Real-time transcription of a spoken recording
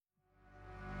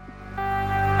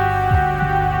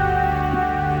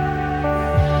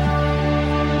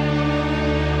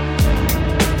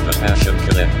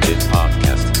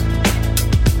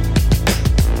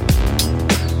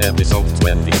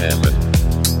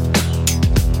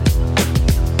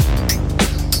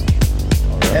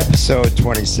Episode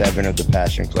 27 of the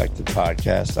Passion Collective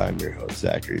podcast. I'm your host,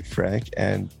 Zachary Frank,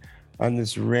 and on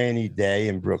this rainy day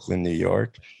in Brooklyn, New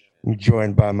York, I'm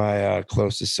joined by my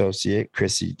close associate,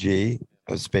 Chrissy G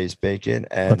of Space Bacon,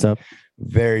 and what's up?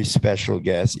 Very special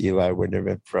guest, Eli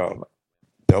Winderman from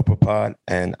Dopapod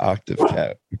and Octave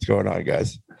Cat. What's going on,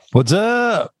 guys? What's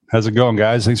up? How's it going,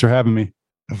 guys? Thanks for having me.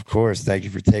 Of course. Thank you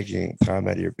for taking time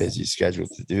out of your busy schedule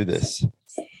to do this.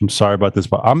 I'm sorry about this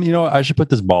ball. I should put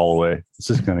this ball away. It's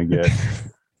just gonna get.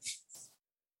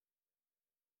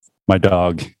 My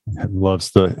dog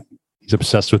he's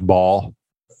obsessed with ball.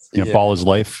 Ball is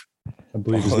life, I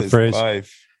believe is the phrase.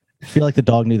 Life. I feel like the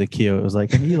dog knew the cue. It was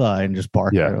like an Eli and just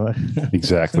barked right away.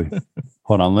 Exactly.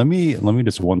 Hold on. Let me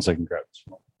just 1 second grab this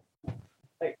one.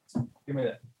 Hey, give me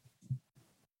that.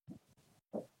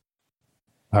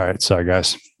 All right. Sorry,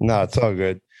 guys. No, it's all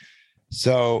good.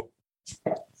 So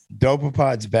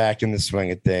Dopapod's back in the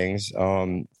swing of things.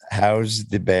 How's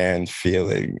the band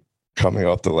feeling coming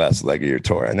off the last leg of your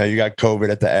tour? I know you got COVID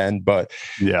at the end, but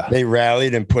yeah, they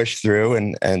rallied and pushed through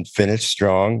and finished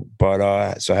strong.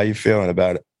 But so how you feeling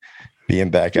about it being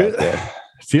back out there?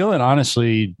 Feeling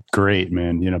honestly great,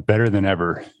 man. Better than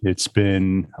ever. It's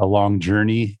been a long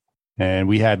journey, and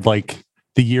we had like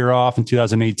the year off in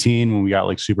 2018 when we got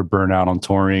like super burnt out on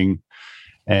touring,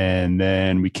 and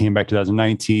then we came back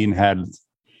 2019, had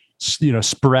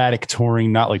sporadic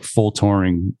touring, not like full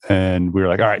touring, and we were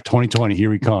like, all right, 2020, here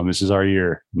we come, this is our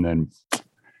year. And then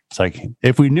it's like,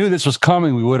 if we knew this was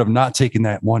coming, we would have not taken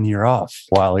that 1 year off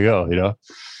a while ago,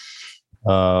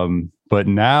 but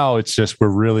now it's just, we're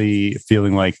really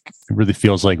feeling like, it really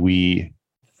feels like we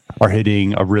are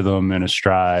hitting a rhythm and a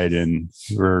stride, and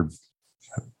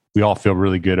we all feel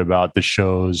really good about the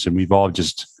shows, and we've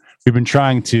been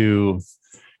trying to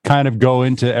kind of go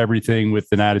into everything with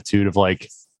an attitude of like,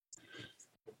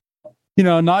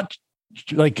 not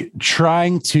like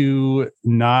trying to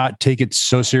not take it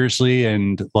so seriously,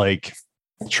 and like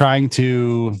trying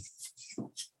to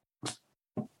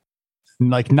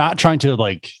like not trying to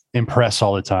like impress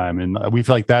all the time. And we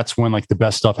feel like that's when like the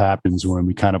best stuff happens, when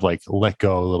we kind of like let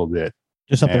go a little bit.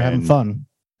 Just up there having fun.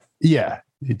 Yeah.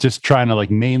 Just trying to like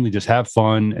mainly just have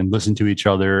fun and listen to each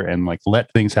other and like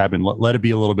let things happen. Let it be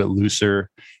a little bit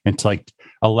looser, and to like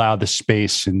allow the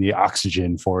space and the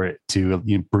oxygen for it to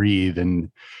breathe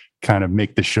and kind of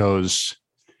make the shows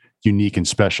unique and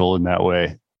special in that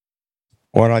way.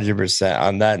 100%.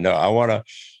 On that note, I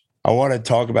want to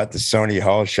talk about the Sony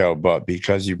Hall show, but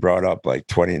because you brought up like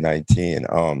 2019,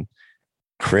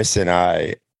 Chris and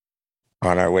I,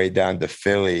 on our way down to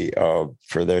Philly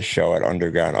for their show at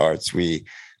Underground Arts, we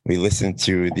listened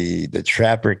to the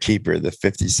Trapper Keeper, the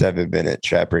 57-minute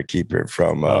Trapper Keeper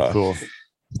from cool.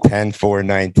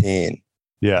 10/4/19.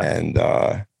 Yeah.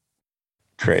 And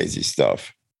crazy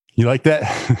stuff. You like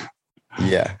that?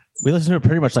 Yeah. We listened to it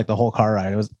pretty much like the whole car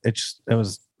ride. We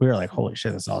were like, holy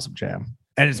shit, this is awesome jam.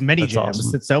 And it's many jams.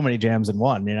 Awesome. It's so many jams in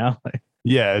one,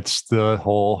 Yeah, it's the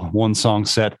whole one song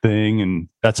set thing, and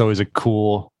that's always a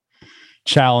cool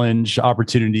challenge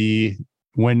opportunity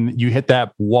when you hit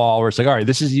that wall where it's like, all right,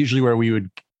 this is usually where we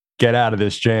would get out of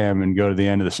this jam and go to the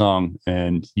end of the song,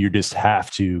 and you just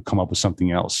have to come up with something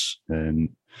else and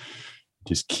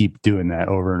just keep doing that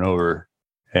over and over.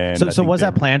 And so was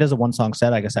that planned as a one song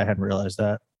set? I guess I hadn't realized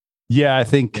that. Yeah, I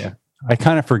think I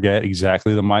kind of forget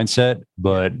exactly the mindset,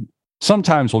 but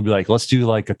sometimes we'll be like, let's do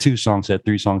like a 2-song set,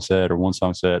 3-song set, or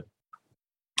 1-song set.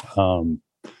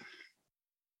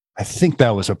 I think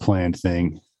that was a planned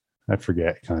thing. I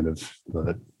forget kind of,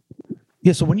 but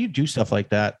yeah. So when you do stuff like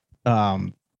that,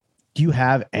 do you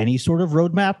have any sort of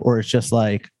roadmap, or it's just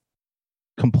like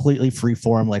completely free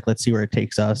form? Like, let's see where it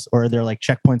takes us, or are there like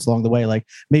checkpoints along the way? Like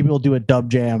maybe we'll do a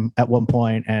dub jam at one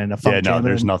point and a funk jam.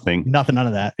 There's nothing, none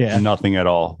of that. Yeah. Nothing at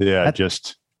all. Yeah.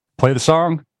 Just play the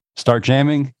song, start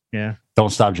jamming. Yeah.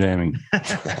 Don't stop jamming.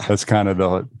 That's kind of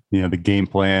the game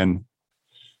plan.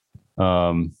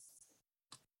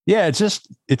 Yeah,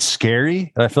 it's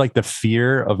scary. I feel like the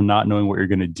fear of not knowing what you're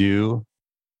going to do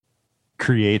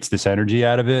creates this energy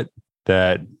out of it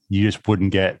that you just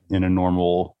wouldn't get in a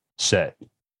normal set,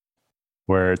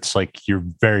 where it's like you're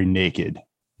very naked.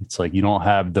 It's like you don't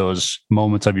have those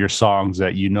moments of your songs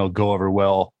that go over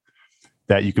well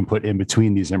that you can put in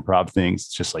between these improv things.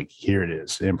 It's just like, here it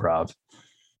is, improv.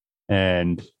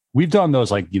 And we've done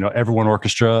those like, everyone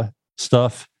orchestra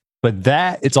stuff, but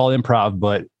it's all improv,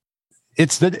 but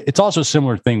it's also a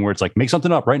similar thing where it's like, make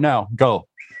something up right now, go.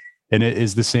 And it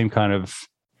is the same kind of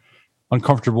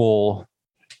uncomfortable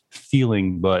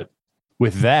feeling. But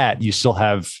with that, you still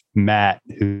have Matt,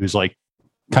 who's like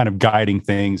kind of guiding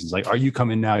things. It's like, are you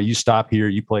coming now? You stop here,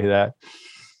 you play that.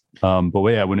 But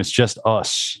yeah, when it's just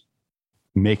us,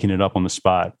 making it up on the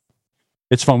spot.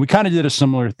 It's fun. We kind of did a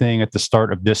similar thing at the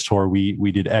start of this tour.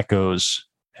 We did echoes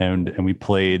and we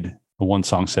played a one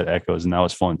song set echoes, and that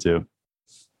was fun too.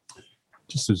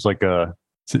 Just as like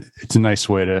it's a nice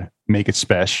way to make it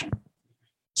special,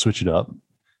 switch it up.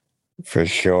 For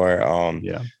sure.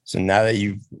 Yeah. So now that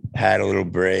you've had a little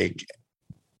break,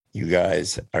 you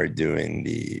guys are doing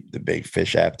the Big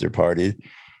Fish after party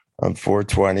on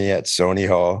 420 at Sony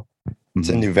Hall. It's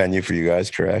a new venue for you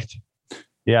guys, correct?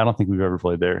 Yeah, I don't think we've ever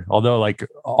played there. Although, like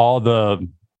I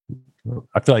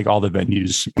feel like all the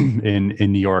venues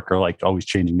in New York are like always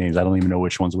changing names. I don't even know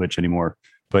which one's which anymore.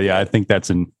 But yeah, I think that's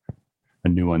a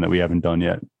new one that we haven't done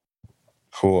yet.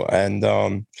 Cool.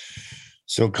 And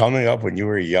so coming up when you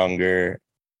were younger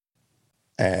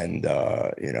and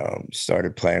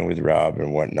started playing with Rob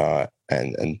and whatnot,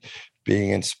 and being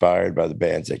inspired by the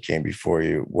bands that came before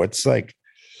you, what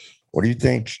do you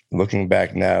think, looking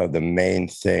back now, the main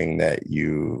thing that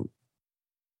you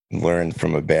learned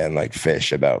from a band like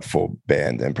Fish about full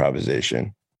band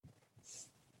improvisation?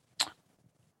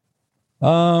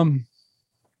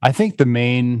 I think the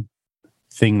main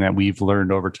thing that we've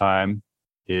learned over time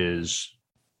is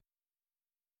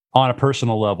on a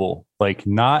personal level, like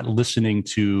not listening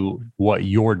to what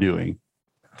you're doing,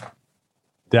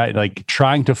 that like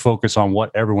trying to focus on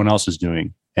what everyone else is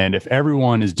doing. And if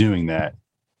everyone is doing that,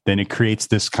 then it creates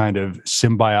this kind of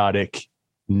symbiotic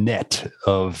net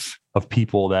of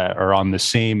people that are on the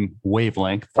same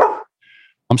wavelength.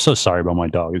 I'm so sorry about my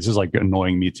dog. This is like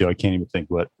annoying me too. I can't even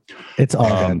think what. It's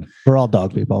all good. We're all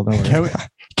dog people. Don't worry.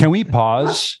 Can we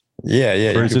pause?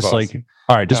 Yeah. Or is this pause. Like,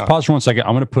 all right, just pause for 1 second.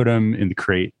 I'm going to put him in the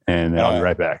crate and then I'll be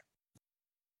right back.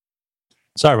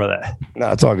 Sorry about that.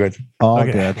 No, it's all good. All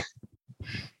good.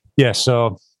 Yeah.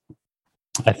 So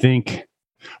I think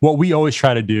what we always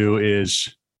try to do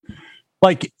is,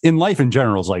 like in life in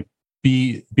general, is like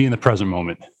be in the present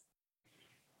moment.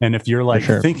 And if you're like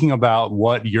thinking about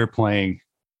what you're playing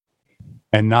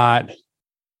and not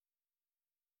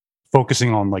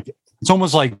focusing on, like, it's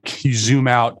almost like you zoom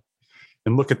out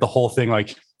and look at the whole thing. Like,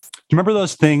 do you remember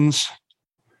those things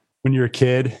when you were a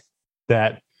kid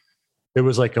that it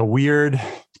was like a weird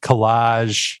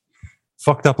collage,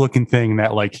 fucked up looking thing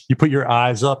that like you put your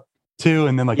eyes up to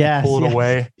and then like you pull it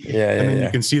away. Yeah. And then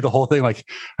you can see the whole thing. Like,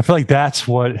 I feel like that's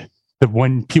what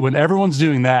when everyone's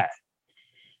doing that,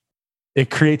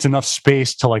 it creates enough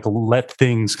space to like let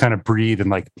things kind of breathe. And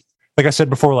like I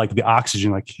said before, like the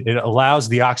oxygen, like it allows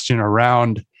the oxygen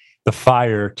around the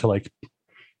fire to like,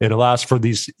 it allows for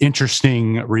these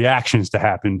interesting reactions to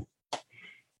happen.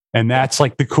 And that's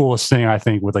like the coolest thing, I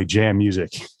think, with like jam music.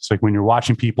 It's like when you're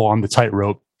watching people on the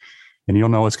tightrope and you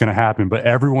don't know what's going to happen, but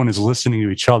everyone is listening to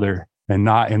each other and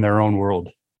not in their own world.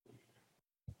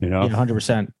 You know? Yeah,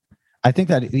 100%. I think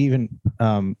that even,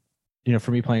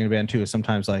 for me playing in a band too, is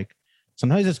sometimes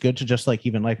it's good to just like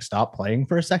even like stop playing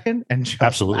for a second and just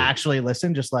actually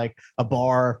listen, just like a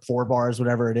bar, 4 bars,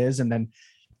 whatever it is. And then,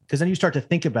 because then you start to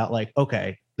think about like,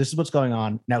 okay, this is what's going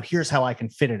on. Now here's how I can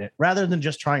fit in it, rather than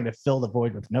just trying to fill the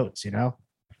void with notes, you know?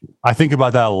 I think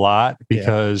about that a lot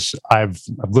because I've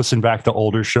listened back to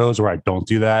older shows where I don't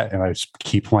do that and I just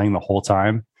keep playing the whole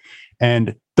time.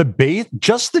 And the bass,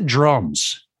 just the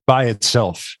drums by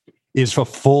itself is a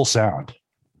full sound.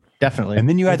 Definitely. And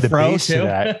then you add the bass to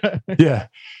that. Yeah.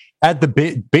 Add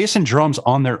the bass and drums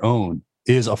on their own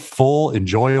is a full,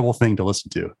 enjoyable thing to listen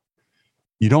to.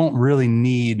 You don't really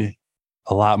need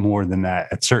a lot more than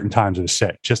that at certain times of a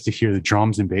set just to hear the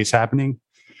drums and bass happening.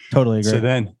 Totally agree. So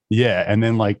then, and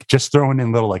then like just throwing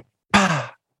in little like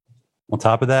on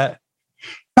top of that,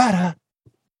 and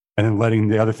then letting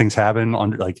the other things happen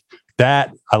under like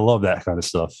that. I love that kind of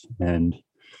stuff. And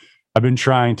I've been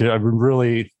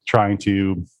really trying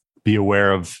to be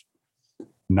aware of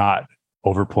not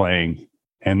overplaying.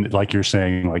 And like you're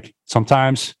saying, like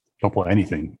sometimes don't play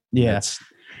anything. Yeah.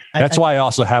 That's why I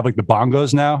also have like the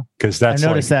bongos now, because that's I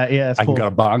noticed that. Yeah, I can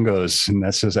got bongos, and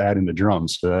that's just adding the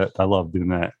drums. So I love doing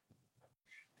that.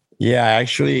 Yeah,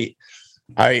 actually,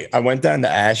 I went down to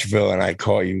Asheville and I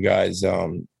caught you guys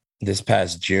this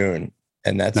past June,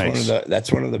 and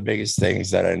that's one of the biggest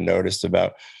things that I noticed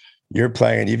about your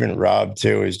playing, and even Rob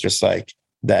too, is just like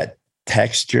that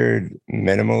textured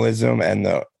minimalism and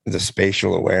the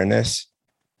spatial awareness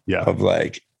of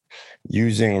like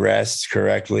using rests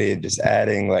correctly and just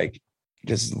adding like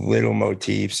just little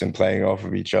motifs and playing off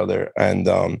of each other. And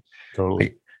totally.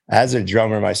 Like, as a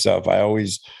drummer myself, I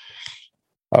always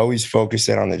focus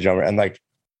in on the drummer. And like,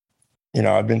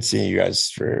 I've been seeing you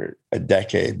guys for a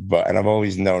decade, and I've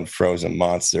always known Frozen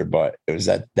Monster, but it was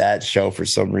at that show for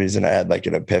some reason I had like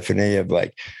an epiphany of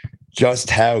like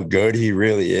just how good he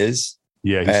really is.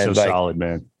 Yeah, he's so solid,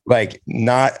 man. like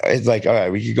not, it's like, all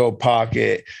right, we could go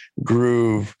pocket,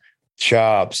 groove,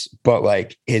 chops, but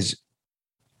like his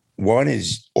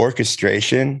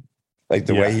orchestration, like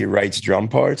the way he writes drum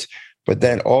parts, but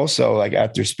then also like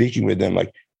after speaking with him,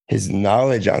 like his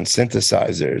knowledge on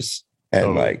synthesizers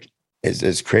and like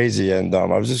is crazy. And I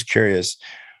was just curious,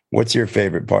 what's your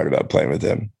favorite part about playing with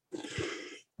him?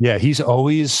 Yeah, he's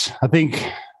always, I think,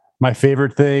 my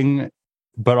favorite thing,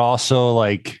 but also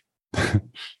like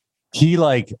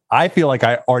I feel like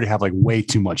I already have like way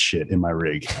too much shit in my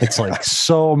rig. It's like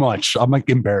so much. I'm like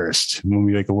embarrassed when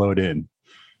we like load in.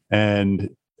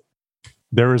 And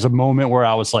there was a moment where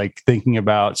I was like thinking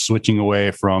about switching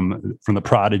away from the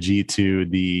Prodigy to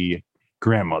the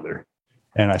Grandmother.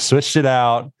 And I switched it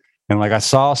out. And like I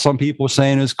saw some people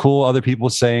saying it was cool, other people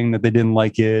saying that they didn't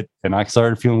like it. And I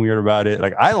started feeling weird about it.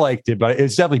 Like I liked it, but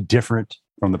it's definitely different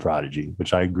from the Prodigy,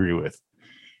 which I agree with.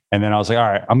 And then I was like, all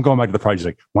right, I'm going back to the Prodigy.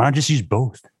 Like, why not just use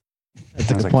both?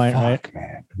 That's a good point, right?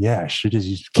 Man. Yeah, I should just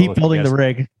use Keep both, building the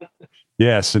rig.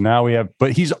 Yeah, so now we have,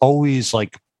 but he's always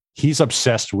like, he's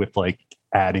obsessed with like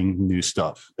adding new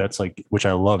stuff. That's like, which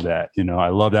I love that, I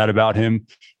love that about him.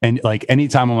 And like,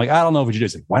 anytime I'm like, I don't know if we should do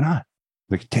this, like, why not?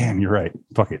 Like, damn, you're right.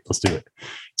 Fuck it. Let's do it.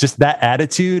 Just that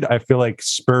attitude, I feel like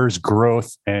spurs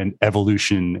growth and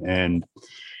evolution. And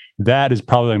that is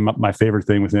probably my favorite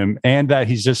thing with him. And that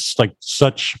he's just like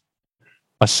such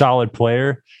a solid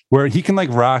player where he can like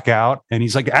rock out. And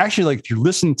he's like, actually, like if you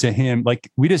listen to him, like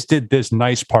we just did this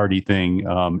nice party thing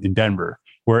in Denver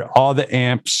where all the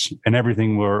amps and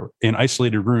everything were in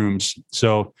isolated rooms.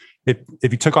 So if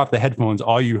you took off the headphones,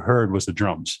 all you heard was the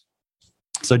drums.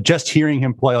 So just hearing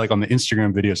him play like on the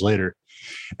Instagram videos later,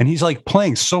 and he's like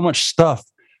playing so much stuff,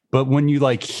 but when you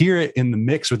like hear it in the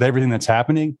mix with everything that's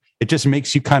happening, it just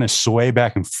makes you kind of sway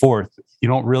back and forth. You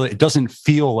don't really, it doesn't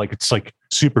feel like it's like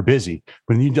super busy.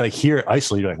 When you like hear it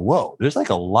isolated, you're like, whoa, there's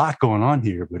like a lot going on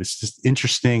here, but it's just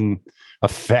interesting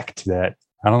effect that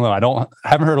I don't know. I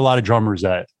haven't heard a lot of drummers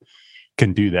that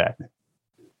can do that.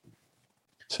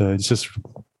 So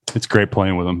it's great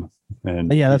playing with him.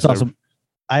 And yeah, that's awesome.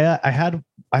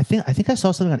 I think I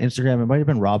saw something on Instagram. It might have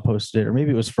been Rob posted it, or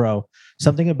maybe it was Fro.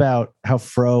 Something about how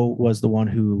Fro was the one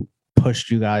who pushed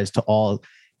you guys to all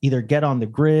either get on the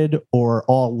grid or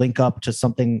all link up to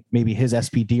something, maybe his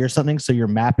SPD or something. So you're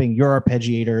mapping your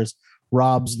arpeggiators,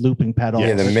 Rob's looping pedals.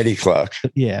 Yeah, the MIDI clock.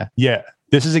 Yeah. Yeah.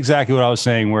 This is exactly what I was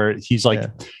saying, where he's like,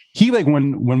 he like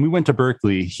when we went to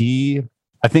Berkeley,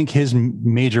 I think his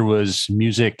major was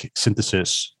music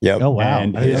synthesis. Yeah. Oh, wow.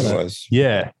 And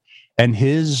and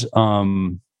his,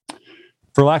 for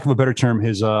lack of a better term,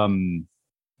 his,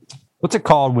 what's it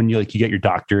called when you get your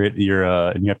doctorate, and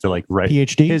you have to like write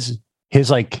PhD? His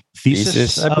like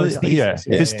thesis.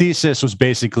 His thesis was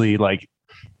basically like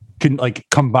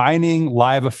combining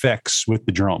live effects with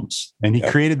the drums, and he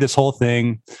created this whole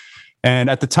thing.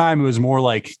 And at the time, it was more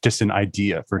like just an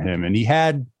idea for him, and he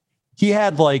had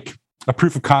like a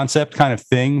proof of concept kind of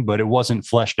thing, but it wasn't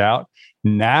fleshed out.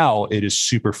 Now it is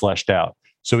super fleshed out.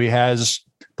 So he has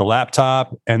the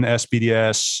laptop and the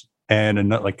SPDS and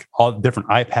like all different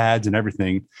iPads and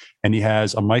everything. And he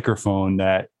has a microphone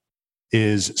that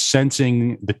is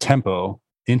sensing the tempo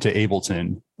into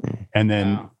Ableton. And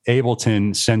then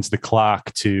Ableton sends the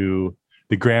clock to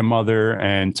the Grandmother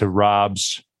and to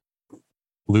Rob's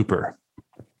looper.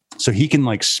 So he can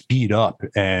like speed up,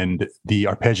 and the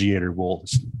arpeggiator will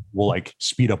like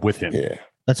speed up with him. Yeah.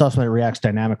 That's awesome. It reacts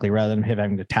dynamically rather than him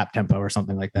having to tap tempo or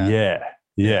something like that. Yeah.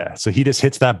 Yeah. So he just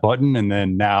hits that button, and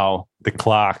then now the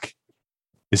clock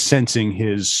is sensing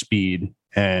his speed.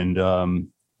 And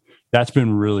that's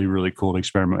been really, really cool to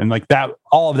experiment. And like that,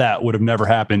 all of that would have never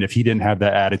happened if he didn't have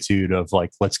that attitude of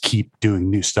like, let's keep doing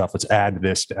new stuff. Let's add to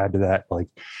this, to add to that. Like,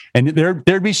 and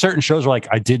there'd be certain shows where like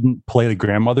I didn't play the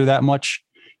Grandmother that much.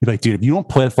 You'd be like, dude, if you don't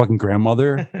play the fucking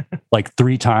Grandmother like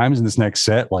 3 times in this next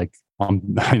set, like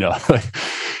like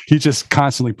he's just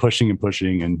constantly pushing and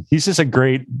pushing, and he's just a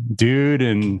great dude,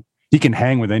 and he can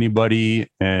hang with anybody.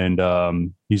 And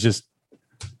I'm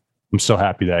so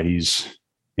happy that he's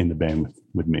in the band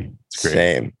with me. It's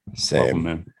great. Same.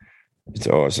 Man. It's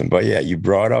awesome. But yeah, you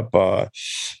brought up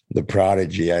the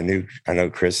Prodigy. I know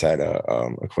Chris had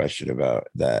a question about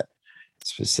that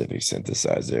specific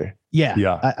synthesizer.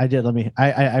 Yeah. I did.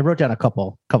 I wrote down a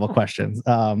couple questions.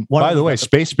 By the way,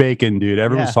 Space Bacon, dude,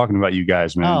 everyone's talking about you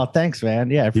guys, man. Oh, thanks, man.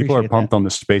 Yeah, people are pumped on the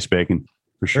Space Bacon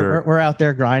for sure. We're out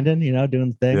there grinding,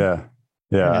 doing the thing.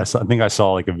 Yeah. I think I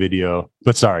saw like a video,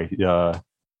 but sorry. No,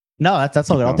 that's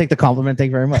all good. I'll take the compliment. Thank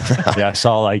you very much. Yeah, I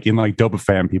saw like in like Dopa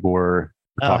Fam, people were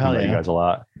talking about you guys a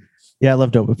lot. Yeah, I love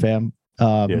Dopa Fam.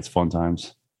 Yeah, it's fun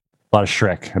times. A lot of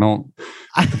Shrek. I don't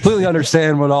completely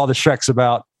understand what all the Shrek's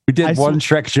about. We did one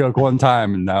Shrek joke one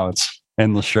time, and now it's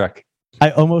endless Shrek.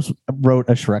 I almost wrote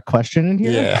a Shrek question in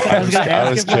here. Yeah, I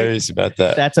was curious about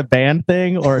that. That's a band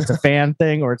thing, or it's a fan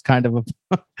thing, or it's kind of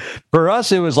a. For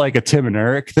us, it was like a Tim and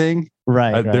Eric thing.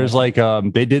 Right. There's like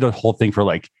they did a whole thing for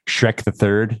like Shrek the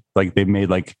Third. Like they made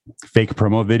like fake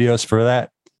promo videos for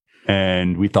that,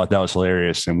 and we thought that was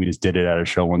hilarious, and we just did it at a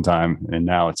show one time, and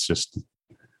now it's just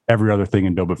every other thing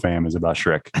in Doba Fam is about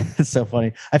Shrek. It's so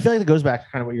funny. I feel like it goes back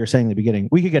to kind of what you were saying in the beginning.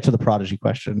 We could get to the Prodigy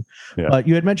question, but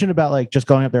you had mentioned about like just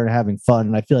going up there and having fun.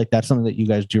 And I feel like that's something that you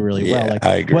guys do really well. Like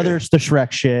I agree. Whether it's the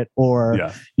Shrek shit or,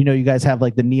 you know, you guys have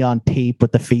like the neon tape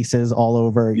with the faces all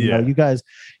over, you know, you guys,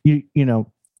 you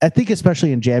know, I think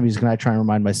especially in jam music, and I try and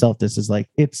remind myself this is like,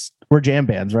 we're jam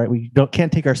bands, right? We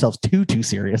can't take ourselves too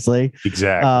seriously.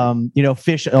 Exactly. You know,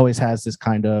 Fish always has this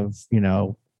kind of, you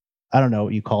know, I don't know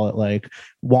what you call it, like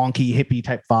wonky hippie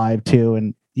type vibe too.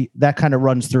 And that kind of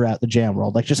runs throughout the jam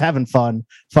world, like just having fun,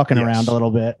 fucking around a little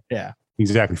bit. Yeah,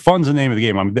 exactly. Fun's the name of the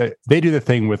game. I mean, they do the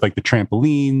thing with like the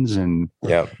trampolines and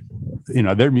you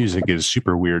know, their music is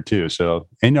super weird too. So,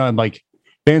 and like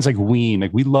bands like Ween,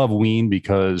 like we love Ween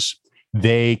because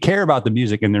they care about the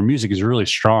music and their music is really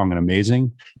strong and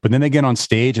amazing. But then they get on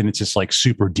stage and it's just like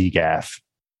super degaff.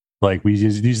 Like we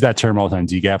use that term all the time,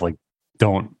 degaff, like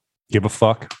don't give a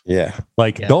fuck. Yeah.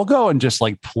 Like they'll go and just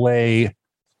like play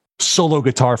solo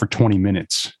guitar for 20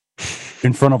 minutes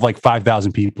in front of like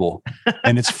 5,000 people.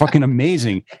 And it's fucking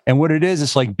amazing. And what it is,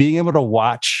 it's like being able to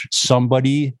watch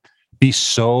somebody be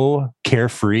so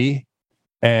carefree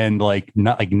and like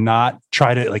not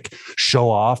try to like show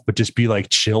off, but just be like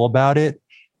chill about it.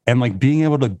 And like being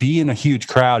able to be in a huge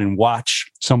crowd and watch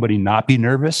somebody not be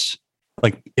nervous,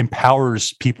 like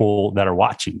empowers people that are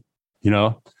watching, you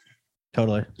know?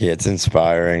 Totally. Yeah, it's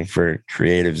inspiring for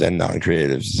creatives and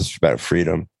non-creatives. It's just about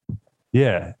freedom.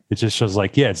 Yeah, it just shows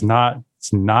like, it's not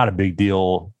a big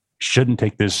deal. Shouldn't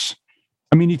take this.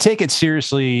 I mean, you take it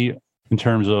seriously in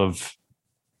terms of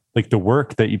like the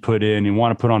work that you put in. You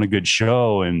want to put on a good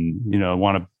show, and you know,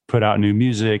 want to put out new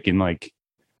music and like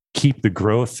keep the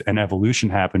growth and evolution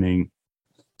happening.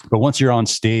 But once you're on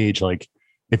stage, like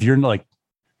if you're like,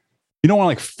 you don't want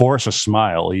to like force a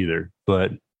smile either,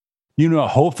 but you know,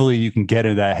 hopefully you can get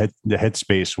in the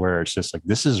headspace where it's just like,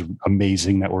 this is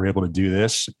amazing that we're able to do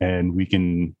this. And we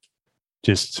can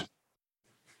just,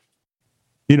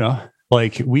 you know,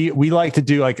 like we like to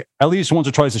do like at least once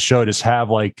or twice a show, just have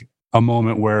like a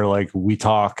moment where like we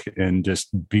talk and just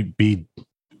be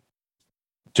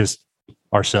just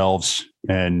ourselves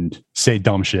and say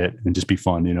dumb shit and just be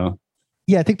fun, you know?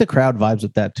 Yeah. I think the crowd vibes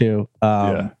with that too.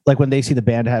 Like when they see the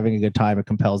band having a good time, it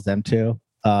compels them to.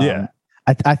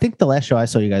 I think the last show I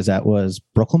saw you guys at was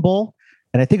Brooklyn Bowl.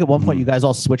 And I think at one point you guys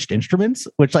all switched instruments,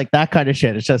 which like that kind of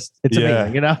shit. It's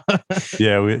amazing, you know?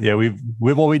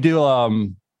 We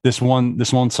do this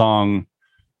one song,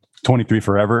 23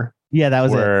 Forever. Yeah, that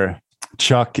was where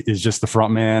Chuck is just the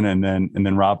front man and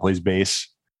then Rob plays bass.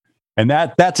 And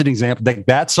that's an example.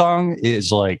 That song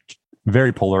is like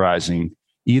very polarizing.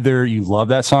 Either you love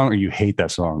that song or you hate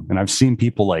that song. And I've seen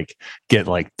people like get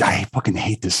like, I fucking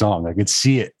hate this song. I could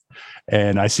see it.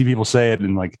 And I see people say it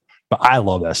and like, but I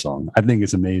love that song. I think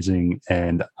it's amazing.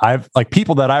 And I've like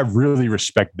people that I really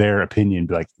respect their opinion,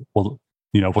 be like, well,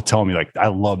 you know, will tell me like, I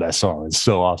love that song. It's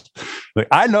so awesome. Like,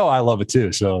 I know I love it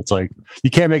too. So it's like, you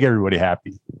can't make everybody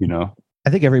happy, you know? I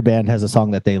think every band has a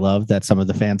song that they love that some of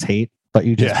the fans hate, but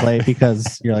you just play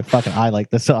because you're like, fucking, I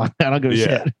like this song. I don't give a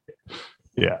shit.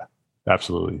 Yeah,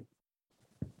 absolutely.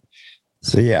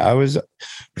 So we're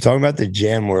talking about the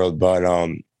jam world, but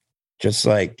just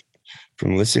like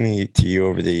from listening to you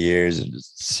over the years and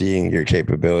seeing your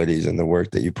capabilities and the work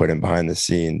that you put in behind the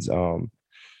scenes, I'm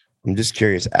just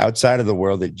curious, outside of the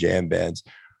world of jam bands,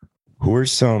 who are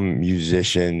some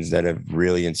musicians that have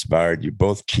really inspired you,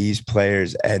 both keys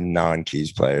players and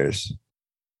non-keys players?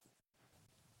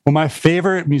 Well, my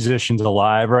favorite musicians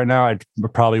alive right now, I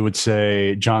probably would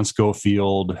say John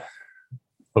Scofield,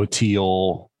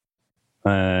 O'Teal,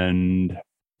 and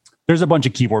there's a bunch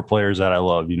of keyboard players that I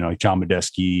love, you know, like John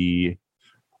Medeski,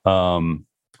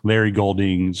 Larry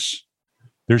Goldings.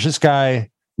 There's this guy,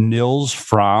 Nils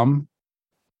Fromm.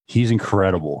 He's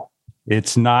incredible.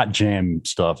 It's not jam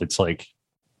stuff. It's like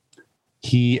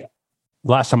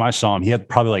last time I saw him, he had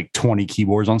probably like 20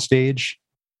 keyboards on stage,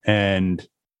 and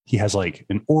he has like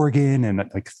an organ and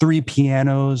like 3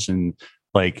 pianos and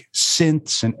like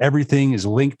synths, and everything is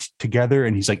linked together.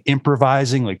 And he's like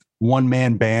improvising like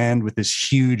one-man band with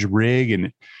this huge rig,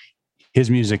 and his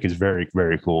music is very,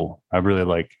 very cool. I really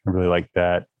like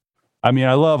that. I mean,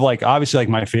 I love like, obviously like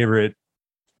my favorite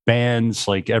bands,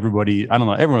 like everybody, I don't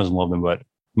know, everyone doesn't love them, but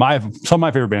some of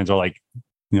my favorite bands are like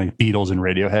like Beatles and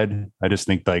Radiohead. I just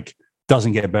think like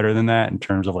doesn't get better than that in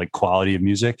terms of like quality of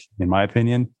music, in my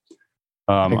opinion.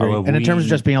 I agree. And in terms of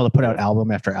just being able to put out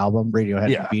album after album,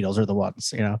 Radiohead and Beatles are the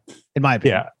ones, in my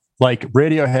opinion. Yeah. Like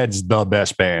Radiohead's the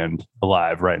best band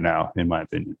alive right now, in my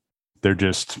opinion. They're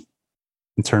just,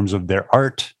 in terms of their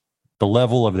art, the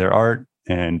level of their art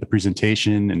and the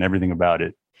presentation and everything about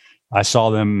it. I saw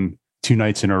them 2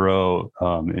 nights in a row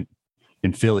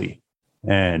in Philly,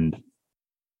 and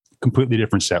completely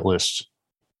different set lists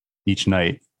each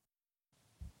night.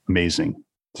 Amazing.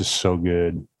 Just so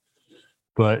good.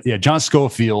 But yeah, John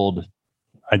Scofield,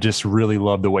 I just really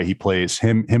love the way he plays.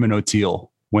 Him and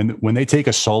O'Teal. When they take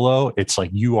a solo, it's like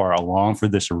you are along for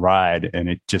this ride, and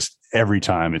it just every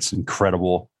time it's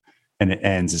incredible. And it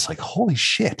ends, it's like, holy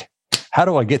shit, how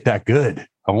do I get that good?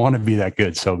 I want to be that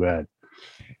good so bad.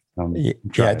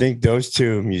 I think those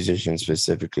 2 musicians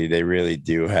specifically, they really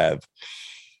do have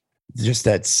just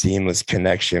that seamless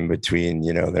connection between,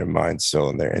 their mind, soul,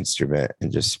 and their instrument,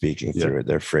 and just speaking through it.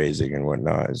 Their phrasing and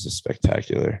whatnot is just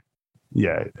spectacular.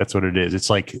 Yeah, that's what it is. It's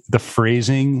like the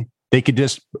phrasing, they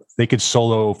could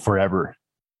solo forever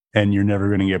and you're never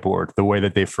going to get bored. The way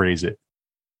that they phrase it,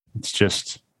 it's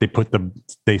just,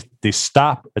 they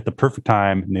stop at the perfect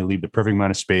time, and they leave the perfect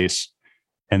amount of space,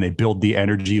 and they build the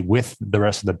energy with the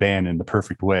rest of the band in the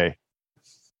perfect way.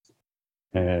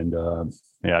 And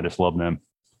I just love them.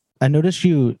 I noticed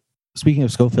you, speaking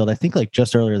of Scofield, I think like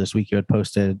just earlier this week you had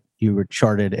posted, you were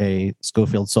charted a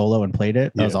Scofield solo and played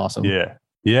it. That was awesome. Yeah.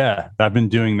 Yeah. I've been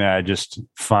doing that. I just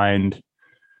find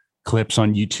clips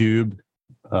on YouTube,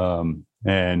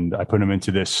 and I put them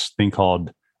into this thing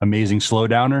called Amazing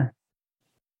Slowdowner,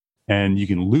 and you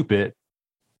can loop it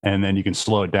and then you can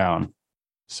slow it down.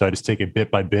 So I just take it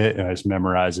bit by bit and I just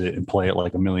memorize it and play it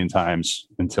like a million times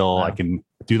until I can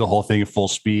do the whole thing at full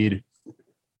speed.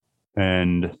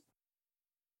 And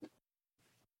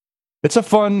it's a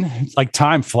fun, like,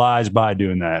 time flies by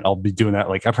doing that. I'll be doing that.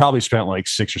 Like, I probably spent like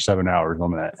 6 or 7 hours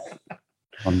on that.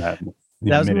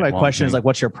 That was my question is like,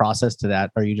 what's your process to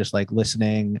that? Are you just like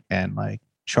listening and like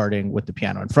charting with the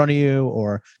piano in front of you,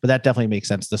 but that definitely makes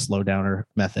sense. The slow downer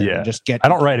method. Yeah. I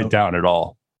don't write it down at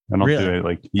all. I don't do it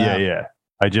like, yeah.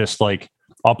 I just like,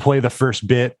 I'll play the first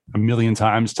bit a million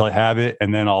times till I have it.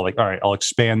 And then I'll like, all right, I'll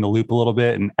expand the loop a little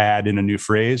bit and add in a new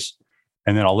phrase.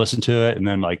 And then I'll listen to it. And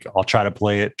then like, I'll try to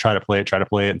play it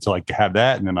until I have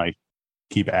that. And then I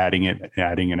keep adding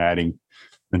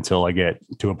until I get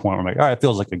to a point where I'm like, all right, it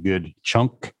feels like a good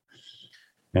chunk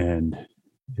and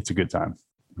it's a good time.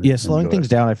 Yeah. Slowing things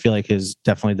down, I feel like, is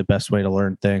definitely the best way to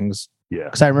learn things. Yeah.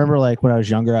 Cause I remember like when I was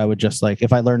younger, I would just like,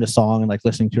 if I learned a song and like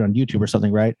listening to it on YouTube or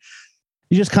something, right,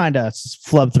 you just kind of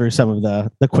flub through some of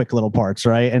the quick little parts,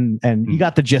 right? And you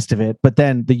got the gist of it. But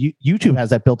then the YouTube has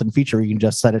that built-in feature where you can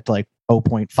just set it to like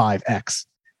 0.5x.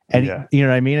 And you know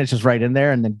what I mean? It's just right in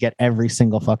there and then get every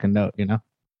single fucking note,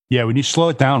 Yeah, when you slow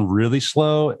it down really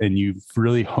slow and you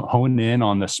really hone in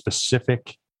on the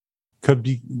specific, could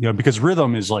be, because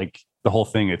rhythm is like the whole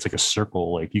thing. It's like a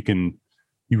circle. Like you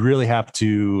really have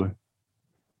to,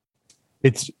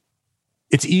 it's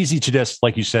easy to just,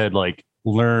 like you said, like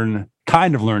learn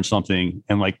something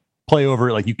and like play over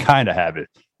it. Like you kind of have it,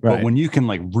 right. But when you can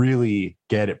like really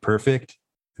get it perfect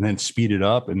and then speed it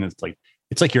up, and it's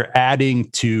like you're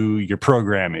adding to your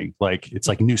programming. Like it's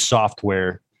like new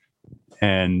software.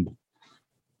 And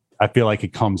I feel like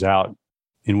it comes out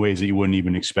in ways that you wouldn't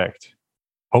even expect.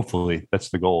 Hopefully that's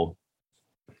the goal.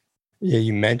 Yeah.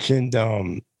 You mentioned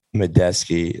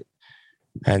Medeski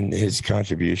and his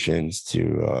contributions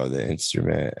to the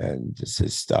instrument, and just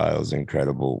his style is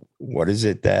incredible. What is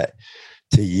it that,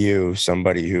 to you,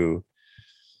 somebody who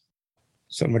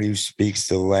speaks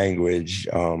the language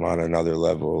on another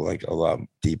level, like a lot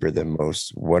deeper than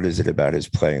most, what is it about his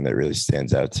playing that really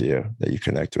stands out to you, that you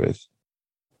connect with?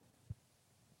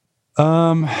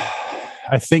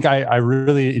 I think I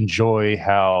really enjoy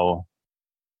how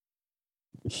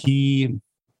he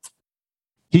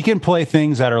can play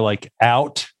things that are like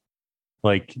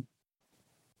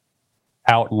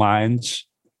outlines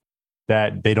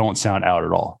that they don't sound out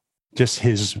at all. Just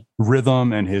his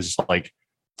rhythm and his like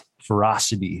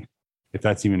ferocity. If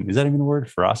that's even, is that even a word?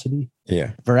 Ferocity?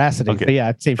 Yeah. Veracity. Okay. But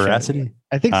yeah, same veracity. Shit.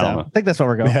 I think so. I think that's what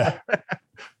we're going. Yeah.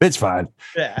 It's fine.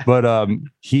 Yeah. But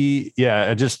he's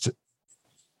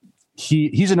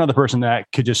another person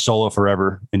that could just solo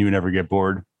forever and you would never get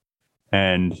bored.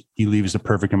 And he leaves the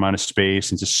perfect amount of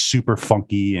space and just super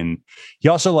funky. And he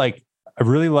also I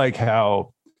really like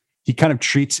how he kind of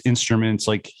treats instruments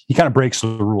like he kind of breaks the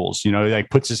rules. He like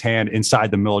puts his hand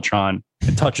inside the mellotron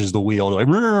and touches the wheel.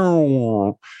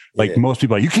 Most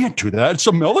people are like, you can't do that. It's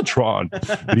a mellotron.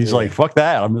 And he's like, fuck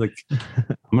that. I'm like,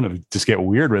 I'm going to just get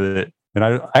weird with it. And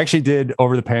I actually did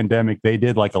over the pandemic, they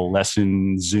did like a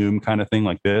lesson Zoom kind of thing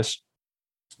like this.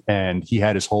 And he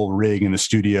had his whole rig in the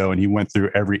studio and he went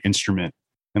through every instrument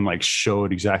and like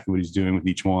showed exactly what he's doing with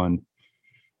each one.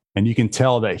 And you can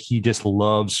tell that he just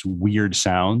loves weird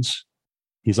sounds.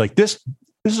 He's like, this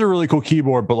is a really cool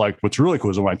keyboard, but like what's really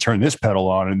cool is when I turn this pedal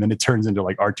on and then it turns into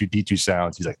like R2D2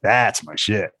 sounds. He's like, that's my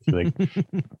shit. Like,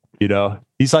 you know,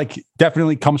 he's like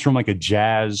definitely comes from like a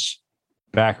jazz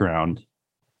background,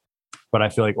 but I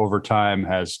feel like over time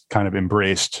has kind of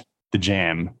embraced the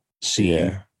jam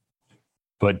scene,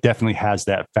 but definitely has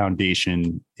that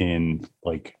foundation in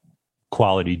like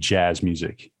quality jazz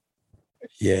music.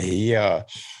 Yeah, he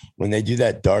when they do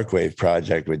that dark wave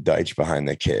project with Deitch behind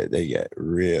the kit, they get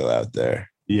real out there.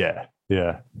 Yeah.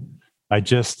 That's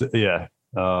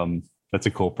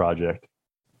a cool project.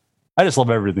 I just love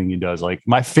everything he does. Like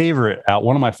one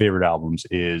of my favorite albums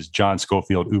is John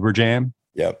Scofield Uber Jam.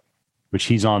 Yep. Which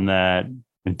he's on that,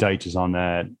 and Deitch is on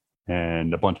that,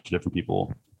 and a bunch of different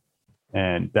people.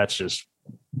 And that's just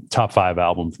top 5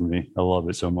 album for me. I love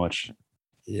it so much.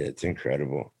 Yeah, it's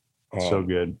incredible. So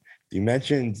good. You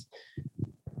mentioned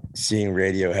seeing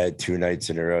Radiohead 2 nights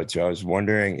in a row too. I was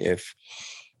wondering if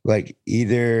like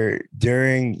either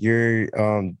during your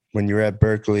when you were at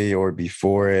Berkeley or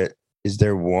before it, is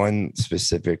there one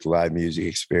specific live music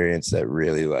experience that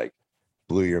really like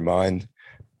blew your mind?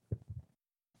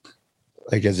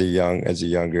 Like as a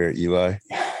younger Eli?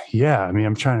 Yeah. I mean,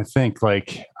 I'm trying to think.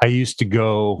 Like I used to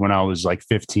go when I was like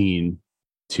 15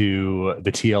 to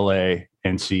the TLA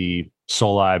and see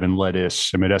Soul Live and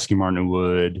Lettuce and Medeski Martin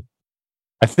Wood.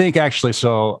 I think actually,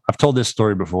 so I've told this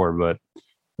story before, but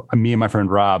me and my friend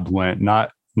Rob went,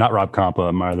 not Rob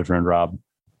Compa, my other friend Rob,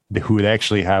 who would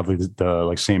actually have the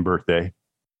like same birthday,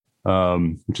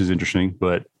 which is interesting.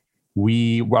 But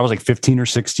I was like 15 or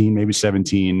 16, maybe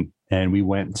 17. And we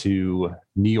went to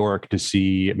New York to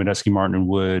see Medeski Martin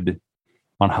Wood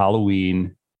on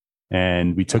Halloween.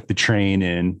 And we took the train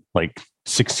in like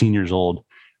 16 years old.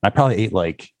 I probably ate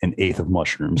like an eighth of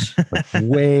mushrooms, like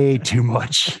way too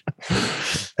much.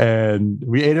 And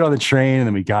we ate it on the train and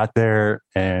then we got there.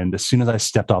 And as soon as I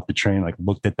stepped off the train, like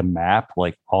looked at the map,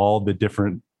 like all the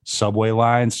different subway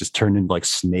lines just turned into like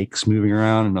snakes moving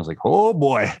around. And I was like, oh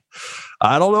boy,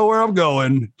 I don't know where I'm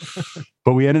going.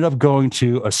 But we ended up going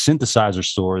to a synthesizer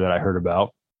store that I heard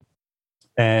about.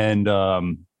 And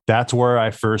that's where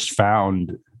I first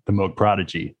found the Moog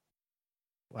Prodigy.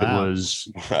 Wow. It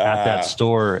was at that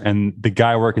store, and the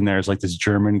guy working there is like this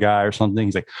German guy or something.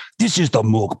 He's like, "This is the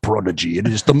Moog Prodigy. It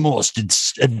is the most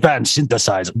advanced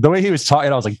synthesizer." The way he was talking,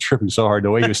 I was like tripping so hard.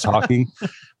 The way he was talking,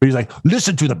 but he's like,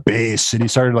 "Listen to the bass," and he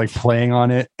started like playing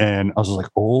on it, and I was like,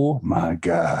 "Oh my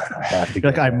god, I have to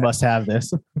get I must have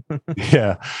this."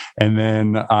 Yeah, and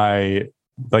then I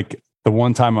like the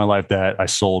one time in my life that I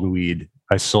sold weed.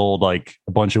 I sold like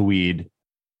a bunch of weed,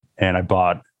 and I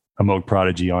bought a Moog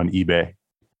Prodigy on eBay.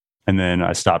 And then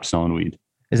I stopped selling weed.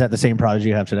 Is that the same Prodigy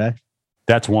you have today?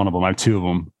 That's one of them. I have 2 of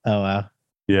them. Oh, wow.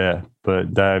 Yeah.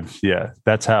 But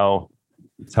that's how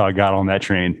I got on that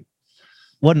train.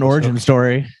 What an origin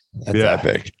story. That's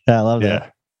epic. Yeah, I love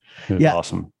that. Yeah.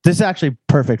 Awesome. This is actually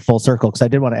perfect full circle because I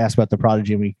did want to ask about the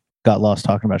Prodigy and we got lost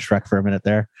talking about Shrek for a minute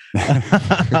there.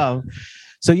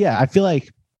 So yeah, I feel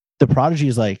like the Prodigy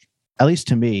is like, at least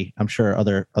to me, I'm sure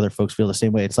other folks feel the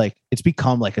same way. It's like, it's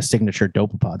become like a signature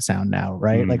Dopapod sound now,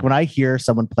 right? Like when I hear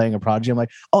someone playing a Prodigy, I'm like,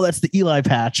 oh, that's the Eli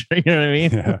patch. You know what I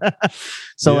mean? Yeah.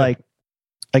 So like,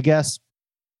 I guess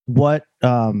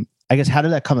how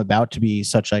did that come about to be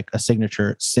such like a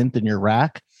signature synth in your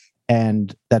rack?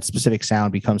 And that specific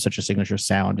sound becomes such a signature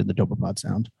sound in the Dopapod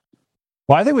sound?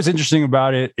 Well, I think what's interesting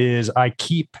about it is I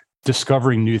keep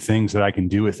discovering new things that I can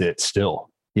do with it still.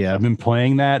 Yeah, I've been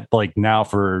playing that like now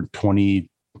for 20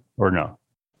 or no.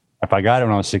 If I got it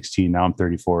when I was 16, now I'm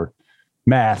 34.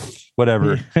 Math,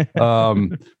 whatever. I've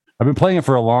been playing it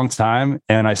for a long time,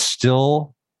 and I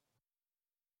still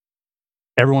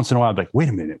every once in a while I'm like, wait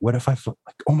a minute, what if I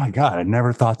like, oh my god, I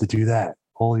never thought to do that.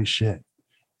 Holy shit.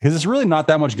 Because it's really not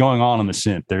that much going on the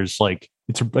synth. There's like,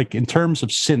 it's like in terms of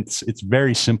synths, it's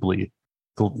very simply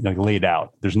like laid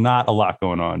out. There's not a lot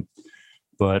going on,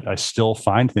 but I still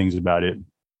find things about it.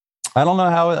 I don't know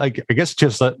how, like, I guess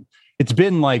just that it's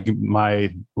been like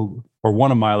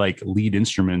one of my like lead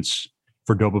instruments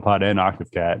for Dopapod and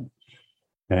OctaveCat.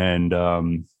 And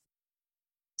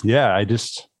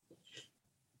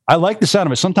I like the sound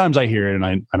of it. Sometimes I hear it and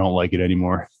I don't like it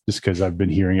anymore just because I've been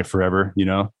hearing it forever, you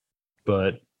know,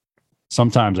 but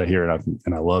sometimes I hear it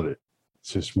and I love it.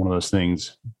 It's just one of those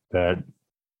things that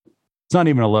it's not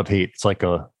even a love hate. It's like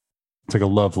a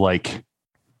love like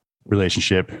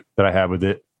relationship that I have with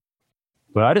it.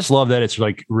 But I just love that it's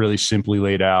like really simply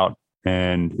laid out,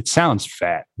 and it sounds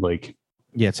fat. Like,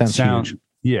 Yeah, it sounds huge.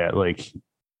 Yeah, like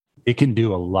it can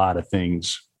do a lot of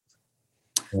things,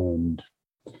 and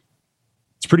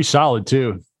it's pretty solid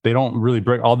too. They don't really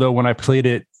break. Although when I played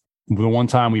it, the one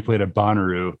time we played at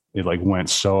Bonnaroo, it like went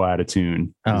so out of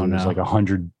tune. Oh, it was no. like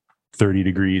 130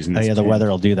 degrees. Oh yeah, the weather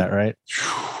will do that, right?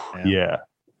 Yeah.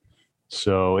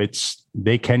 So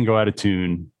they can go out of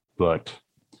tune, but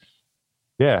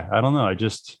yeah, I don't know.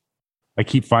 I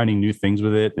keep finding new things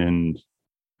with it, and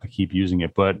I keep using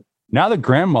it. But now the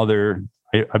grandmother,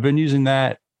 I've been using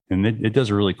that, and it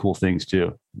does really cool things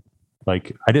too.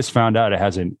 Like I just found out it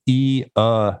has an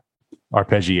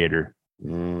arpeggiator.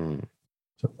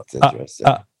 That's interesting.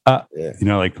 Yeah. You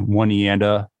know, like one E and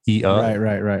a E.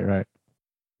 Right.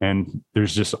 And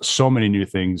there's just so many new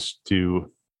things to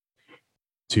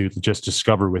just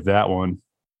discover with that one.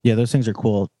 Yeah, those things are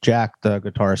cool. Jack, the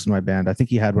guitarist in my band, I think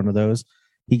he had one of those.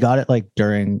 He got it like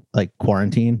during like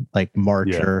quarantine, like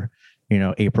March or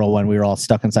April, when we were all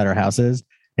stuck inside our houses,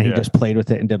 and he just played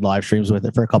with it and did live streams with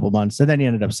it for a couple months, and then he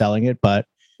ended up selling it. But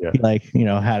he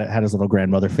had his little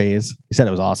grandmother phase. He said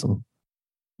it was awesome.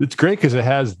 It's great because it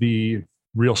has the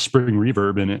real spring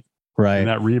reverb in it, right? And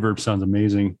that reverb sounds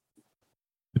amazing.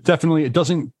 It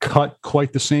doesn't cut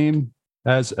quite the same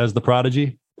as the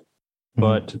Prodigy,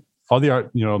 but all the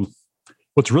art,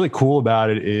 what's really cool about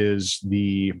it is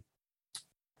the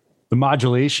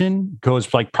modulation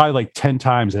goes like probably like 10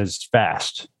 times as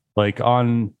fast. Like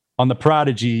on the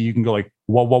Prodigy, you can go like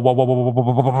whoa, whoa, whoa, whoa, whoa, whoa,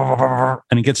 whoa, whoa, whoa,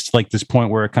 and it gets to like this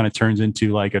point where it kind of turns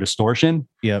into like a distortion.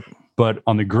 Yep. But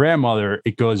on the grandmother,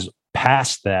 it goes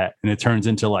past that and it turns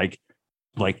into like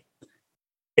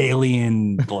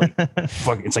alien, like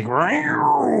fuck. It's like,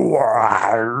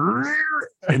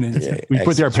 and then we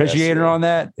put the arpeggiator on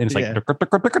that, and it's like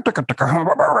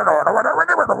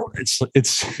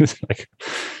it's like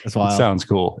that's wild. It sounds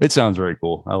cool. It sounds very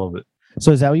cool. I love it.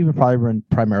 So is that what you've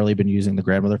primarily been using the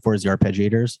grandmother for? Is the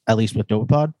arpeggiators, at least with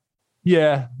Dopapod?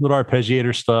 Yeah, little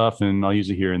arpeggiator stuff, and I'll use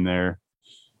it here and there.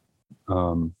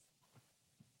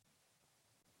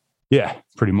 Yeah,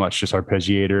 pretty much just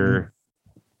arpeggiator.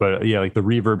 But yeah, like the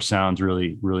reverb sounds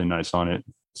really, really nice on it.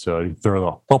 So you throw a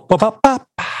little pop, pop, pop, pop.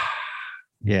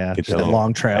 Yeah, get just a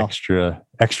long trail.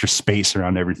 Extra space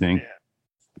around everything.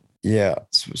 Yeah.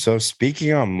 So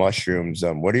speaking on mushrooms,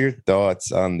 what are your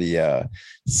thoughts on the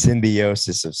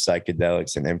symbiosis of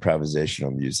psychedelics and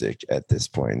improvisational music at this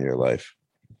point in your life?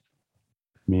 I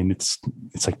mean, it's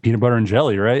like peanut butter and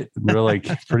jelly, right? We're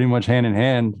like pretty much hand in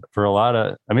hand for a lot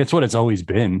of. I mean, it's what it's always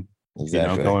been.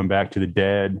 Exactly. Going back to the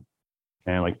Dead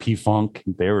and like P-Funk,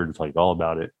 they were like all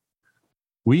about it.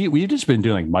 We've just been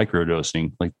doing like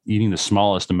microdosing, like eating the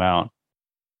smallest amount,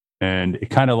 and it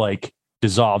kind of like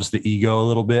dissolves the ego a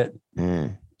little bit.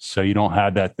 So you don't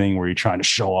have that thing where you're trying to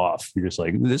show off. You're just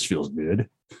like, this feels good.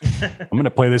 I'm going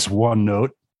to play this one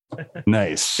note.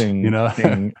 Nice. Ding,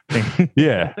 ding, ding.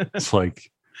 Yeah. It's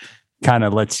like kind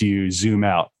of lets you zoom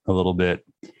out a little bit.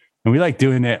 And we like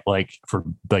doing it like for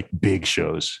like big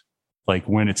shows, like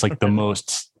when it's like the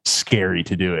most scary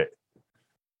to do it.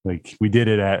 Like we did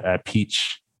it at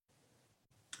Peach.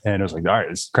 And it was like, all right,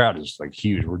 this crowd is like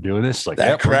huge. We're doing this. Like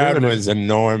that crowd was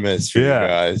enormous for you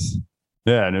guys.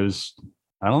 Yeah. And it was,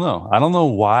 I don't know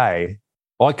why.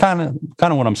 Well, kind of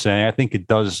what I'm saying. I think it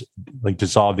does like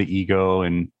dissolve the ego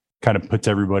and kind of puts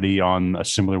everybody on a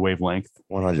similar wavelength.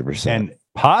 100%. And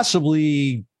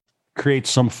possibly create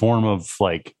some form of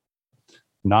like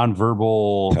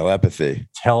nonverbal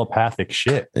telepathic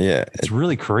shit. Yeah. It's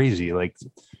really crazy. Like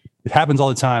it happens all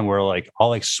the time where like I'll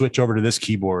like switch over to this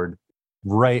keyboard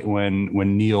right when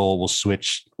Neil will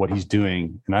switch what he's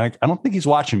doing. And I don't think he's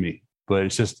watching me, but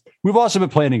it's just, we've also been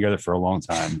playing together for a long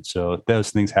time. So those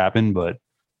things happen, but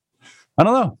I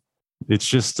don't know. It's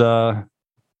just,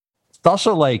 it's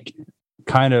also like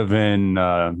kind of an,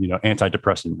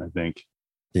 antidepressant, I think.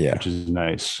 Yeah. Which is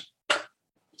nice.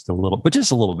 Just a little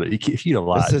bit. If you eat a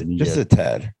lot, just a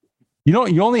tad.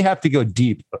 You only have to go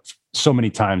deep so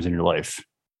many times in your life.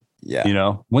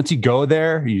 Yeah. Once you go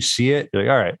there, you see it, you're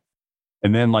like, all right.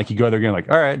 And then like you go there again,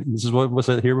 like, all right, this is what was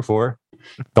here before.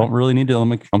 Don't really need to.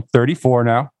 I'm 34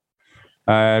 now.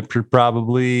 I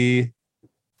probably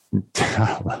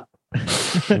reel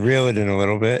it in a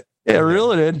little bit. Yeah,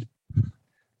 reel it in.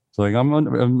 So like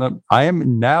I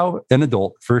am now an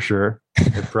adult for sure.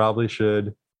 I probably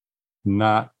should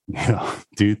not,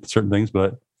 do certain things,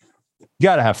 but you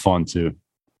got to have fun too.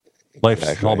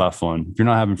 Life's all about fun. If you're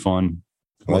not having fun,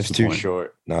 life's too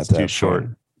short. It's too short.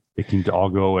 It can all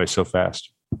go away so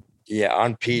fast. Yeah,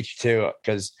 on Peach too,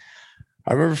 because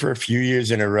I remember for a few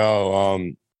years in a row,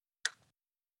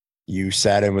 you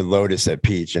sat in with Lotus at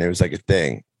Peach, and it was like a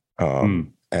thing.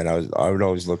 And I would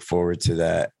always look forward to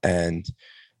that. And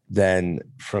then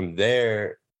from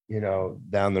there, you know,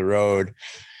 down the road,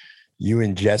 you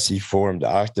and Jesse formed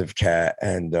Octave Cat.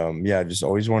 And yeah, I just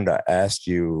always wanted to ask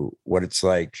you what it's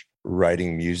like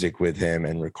writing music with him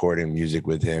and recording music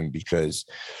with him, because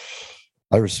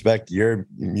I respect your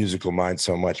musical mind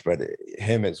so much, but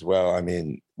him as well. I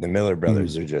mean, the Miller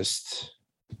brothers are just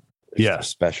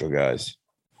special guys.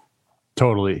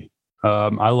 Totally.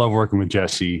 I love working with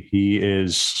Jesse. He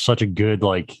is such a good,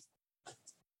 like,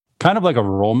 kind of like a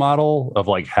role model of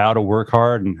like how to work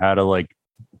hard and how to like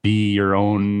be your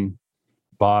own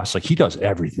boss. Like, he does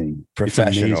everything.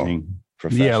 Professional. It's amazing.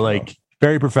 Yeah, like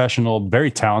very professional, very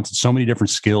talented, so many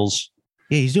different skills.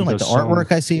 Yeah, he's doing like the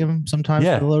artwork. I see him sometimes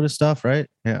for the Lotus stuff, right?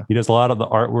 Yeah. He does a lot of the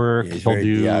artwork. Yeah, he's very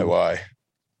DIY.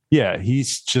 Yeah,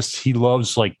 he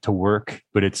loves like to work,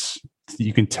 but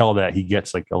you can tell that he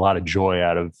gets like a lot of joy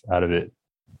out of it.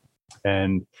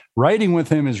 And writing with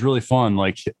him is really fun.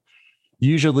 Like,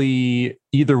 usually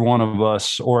either one of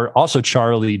us, or also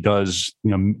Charlie does,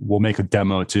 you know, we'll make a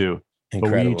demo too.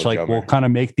 Incredible but we each like drummer. we'll kind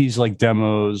of make these like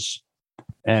demos,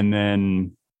 and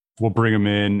then we'll bring them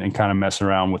in and kind of mess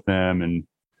around with them. And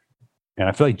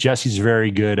I feel like Jesse's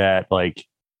very good at like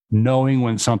knowing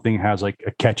when something has like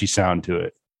a catchy sound to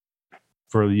it.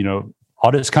 For, you know,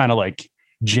 I'll just kind of like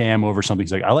jam over something.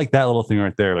 He's like, I like that little thing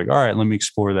right there. Like, all right, let me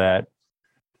explore that.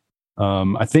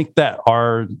 I think that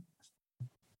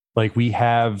we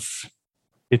have,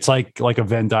 it's like a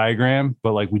Venn diagram,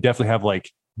 but like we definitely have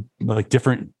like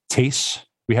different tastes.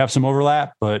 We have some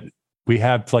overlap, but we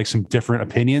have like some different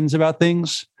opinions about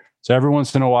things. So every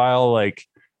once in a while, like,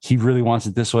 he really wants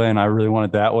it this way and I really want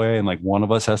it that way. And like one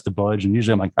of us has to budge. And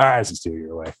usually I'm like, all right, let's do it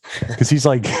your way. Cause he's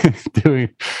like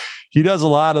he does a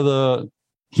lot of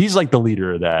he's like the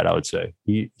leader of that, I would say.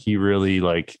 He really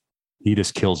like, he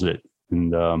just kills it.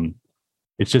 And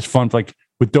it's just fun. Like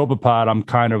with Dopapod, I'm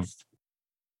kind of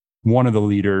one of the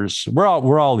leaders. We're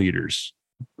all leaders,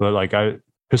 but like I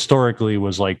historically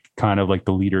was like kind of like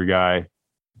the leader guy.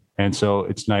 And so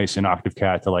it's nice in Octave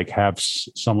Cat to like have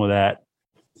some of that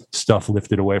stuff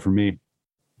lifted away from me.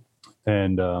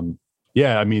 And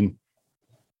yeah, I mean,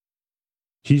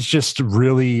 he's just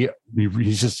extremely,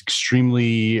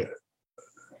 you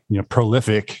know,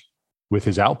 prolific with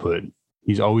his output.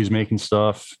 He's always making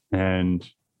stuff, and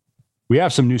we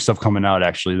have some new stuff coming out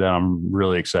actually that I'm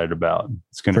really excited about.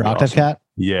 It's going to be Octave awesome. Cat.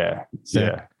 Yeah.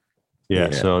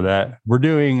 So that we're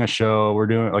doing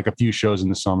like a few shows in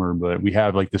the summer, but we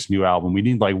have like this new album. We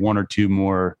need like one or two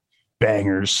more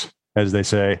bangers, as they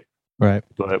say. Right.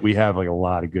 But we have like a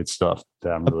lot of good stuff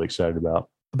that I'm really excited about.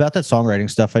 About that songwriting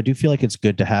stuff, I do feel like it's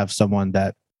good to have someone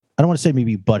that, I don't want to say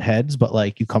maybe butt heads, but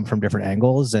like you come from different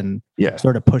angles and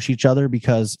sort of push each other,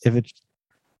 because if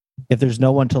there's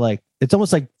no one to like, it's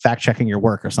almost like fact checking your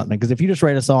work or something. Because if you just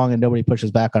write a song and nobody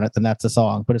pushes back on it, then that's a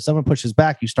song. But if someone pushes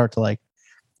back, you start to like,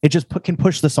 it just can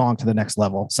push the song to the next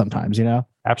level sometimes, you know?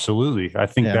 Absolutely. I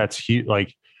think that's huge.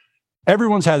 Like,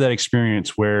 everyone's had that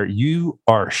experience where you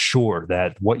are sure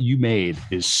that what you made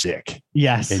is sick.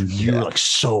 Yes. And you're like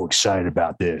so excited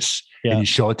about this. Yeah. And you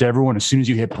show it to everyone. As soon as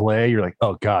you hit play, you're like,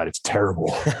 oh God, it's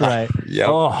terrible. Right. Yeah.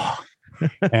 Oh.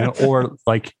 Or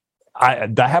like,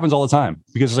 that happens all the time,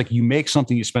 because it's like you make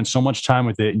something, you spend so much time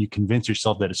with it and you convince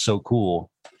yourself that it's so cool.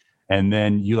 And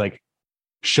then you like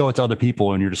show it to other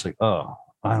people and you're just like, oh,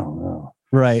 I don't know.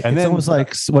 Right. And it's almost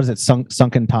like, what is it?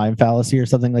 Sunken time fallacy or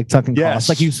something, like sunken cost.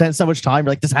 Like you spent so much time,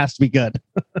 you're like, this has to be good.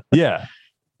 Yeah.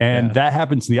 And that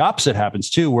happens. The opposite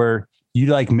happens too, where you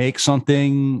like make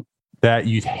something that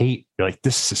you hate. You're like,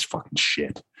 this is fucking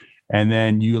shit. And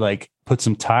then you like put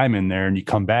some time in there and you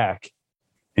come back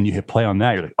and you hit play on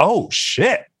that. You're like, oh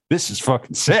shit, this is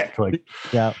fucking sick. Like,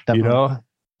 yeah, definitely. You know?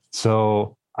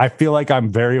 So I feel like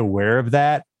I'm very aware of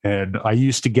that. And I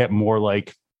used to get more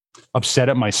like upset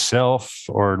at myself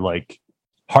or like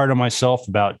hard on myself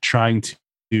about trying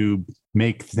to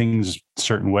make things a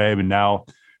certain way. But now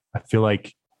I feel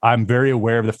like I'm very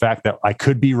aware of the fact that I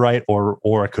could be right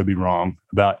or I could be wrong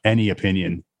about any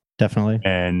opinion. Definitely.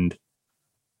 And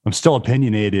I'm still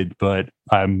opinionated, but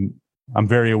I'm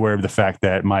very aware of the fact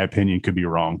that my opinion could be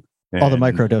wrong. And all the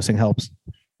microdosing helps.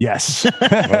 Yes.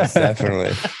 Most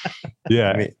definitely.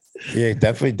 Yeah. I mean, yeah, it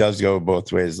definitely does go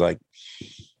both ways. Like,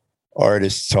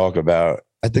 artists talk about,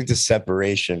 I think the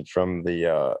separation from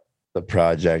the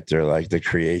project or like the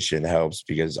creation helps,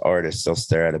 because artists, they'll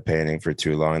stare at a painting for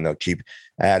too long. They'll keep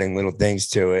adding little things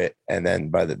to it, and then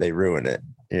they ruin it,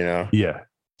 you know? Yeah.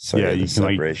 So yeah, the you can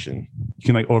separation. You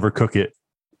can like overcook it.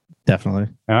 Definitely.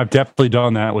 And I've definitely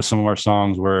done that with some of our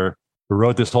songs, where we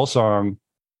wrote this whole song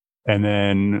And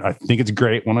then I think it's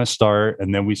great when I start,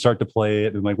 and then we start to play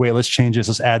it and like, wait, let's change this.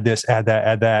 Let's add this, add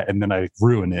that. And then I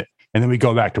ruin it. And then we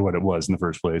go back to what it was in the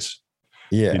first place.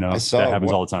 Yeah. You know, that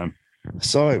happens all the time. I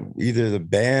saw either the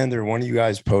band or one of you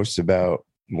guys post about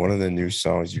one of the new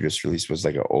songs you just released was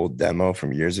like an old demo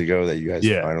from years ago that you guys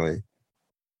finally.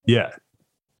 Yeah.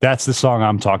 That's the song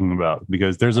I'm talking about,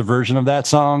 because there's a version of that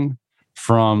song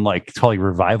from like, it's called like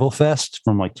Revival Fest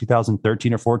from like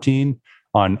 2013 or 14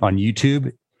 on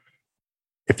YouTube.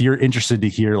 If you're interested to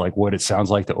hear like what it sounds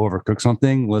like to overcook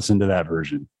something, listen to that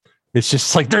version. It's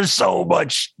just like, there's so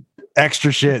much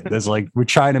extra shit that's like, we're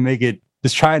trying to make it,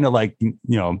 just trying to like, you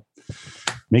know,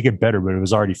 make it better, but it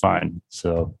was already fine.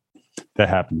 So that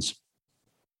happens.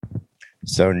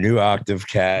 So new Octave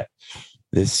Cat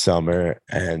this summer,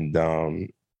 and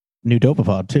new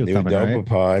Dopapod too. New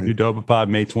Dopapod. New Dopapod,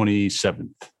 May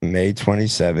 27th. May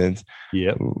 27th.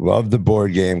 Yep. Love the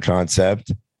board game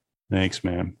concept. Thanks,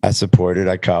 man. I supported.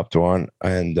 I copped one,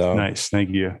 and nice.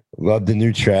 Thank you. Love the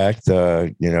new track.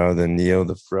 The the Neo,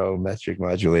 the Fro metric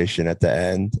modulation at the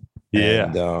end.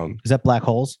 Yeah. And, is that Black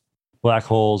Holes? Black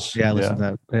Holes. Yeah, listen to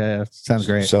that. Yeah, sounds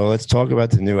great. So let's talk about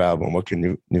the new album. What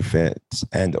can new fans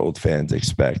and old fans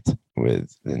expect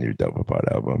with the new Dopapod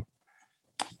album?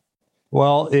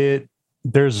 Well,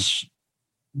 there's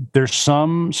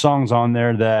some songs on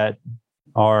there that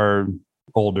are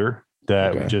older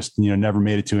that just never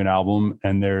made it to an album,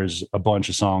 and there's a bunch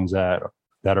of songs that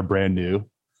are brand new.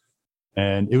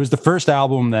 And it was the first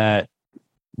album that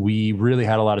we really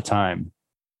had a lot of time,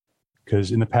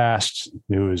 because in the past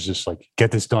it was just like,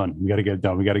 get this done, we got to get it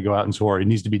done, we got to go out and tour, it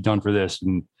needs to be done for this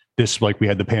and this. Like, we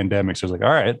had the pandemic, so it was like,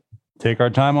 all right, take our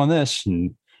time on this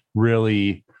and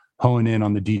really hone in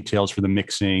on the details for the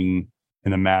mixing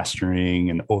and the mastering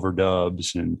and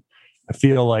overdubs. And I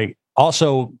feel like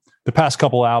also the past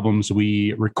couple albums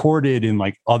we recorded in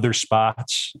like other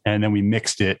spots, and then we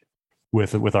mixed it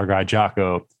with our guy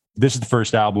Jocko. This is the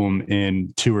first album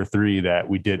in 2 or 3 that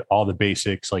we did all the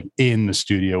basics like in the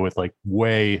studio with like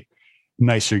way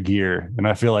nicer gear. And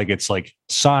I feel like it's like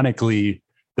sonically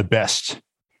the best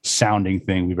sounding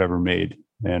thing we've ever made.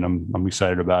 And I'm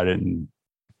excited about it, and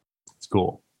it's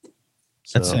cool.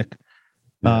 That's sick.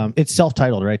 It's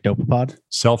self-titled, right? Dopapod?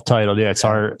 Self-titled. Yeah. It's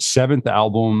our 7th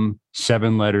album,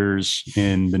 7 letters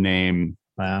in the name.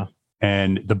 Wow.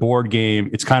 And the board game,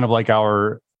 it's kind of like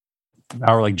our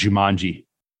like Jumanji.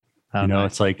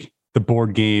 It's like the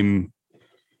board game.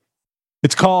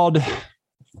 It's called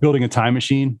Building a Time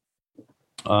Machine.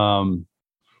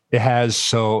 It has,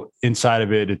 so inside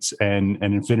of it, it's an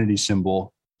infinity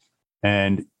symbol.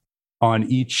 And on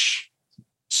each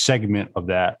segment of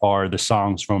that are the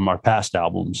songs from our past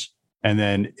albums. And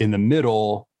then in the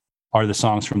middle are the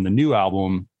songs from the new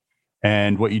album.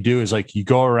 And what you do is like, you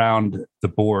go around the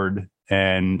board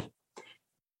and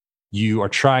you are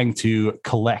trying to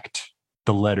collect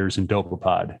the letters in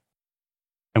Dopapod.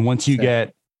 And once you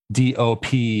get DOP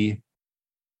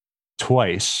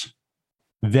twice,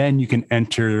 then you can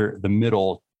enter the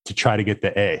middle to try to get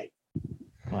the A.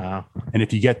 Wow. And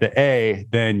if you get the A,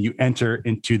 then you enter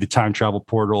into the time travel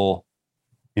portal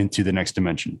into the next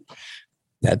dimension.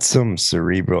 That's some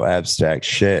cerebral abstract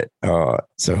shit.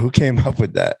 So who came up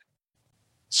with that?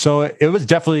 So it was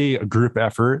definitely a group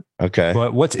effort. Okay.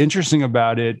 But what's interesting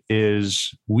about it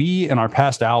is we, in our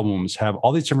past albums, have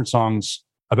all these different songs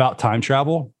about time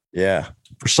travel. Yeah.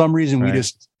 For some reason, we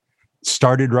just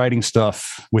started writing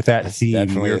stuff with that theme.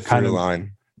 Definitely a through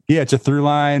line. Yeah, it's a through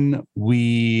line.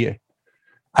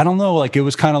 I don't know, like it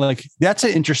was kind of like, that's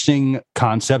an interesting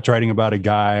concept, writing about a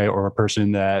guy or a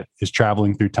person that is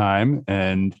traveling through time.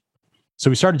 And so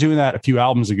we started doing that a few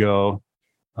albums ago.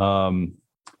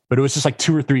 But it was just like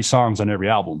 2 or 3 songs on every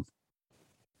album.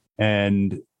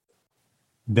 And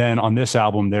then on this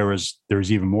album, there was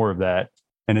even more of that.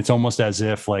 And it's almost as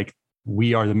if like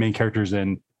we are the main characters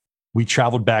and we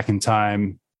traveled back in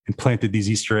time and planted these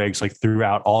Easter eggs like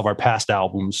throughout all of our past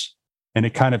albums. And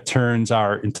it kind of turns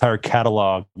our entire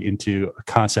catalog into a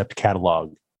concept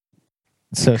catalog.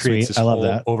 So sweet. I love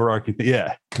that. Overarching thing.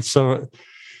 Yeah. So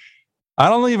I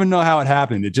don't even know how it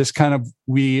happened. It just kind of,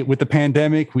 with the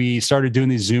pandemic, we started doing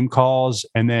these Zoom calls,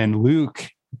 and then Luke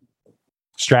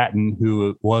Stratton,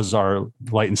 who was our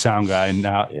light and sound guy, and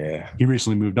now he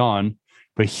recently moved on,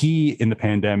 but he in the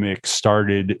pandemic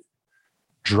started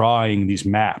drawing these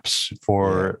maps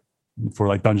for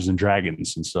like Dungeons and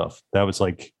Dragons and stuff. That was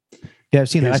like, yeah, I've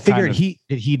seen that. I figured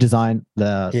he designed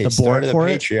the board for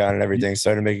it. Patreon and everything,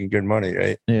 started making good money,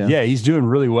 right? Yeah, he's doing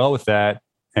really well with that.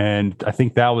 And I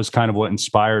think that was kind of what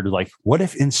inspired, like, what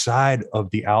if inside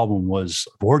of the album was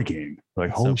a board game?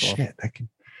 Like, holy shit.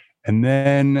 And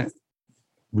then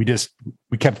we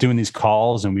kept doing these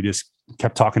calls, and we just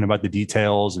kept talking about the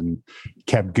details, and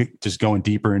kept just going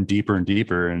deeper and deeper and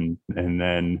deeper. And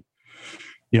then,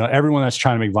 everyone that's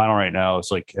trying to make vinyl right now,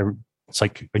 it's like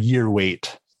a year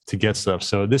wait to get stuff.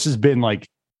 So this has been like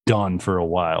done for a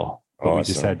while, but awesome. We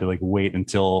just had to like wait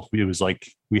until it was like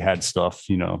we had stuff,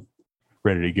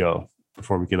 ready to go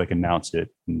before we could like announce it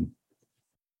and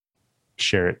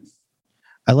share it.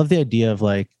 I love the idea of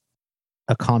like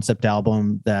a concept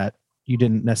album that you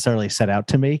didn't necessarily set out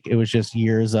to make. It was just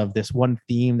years of this one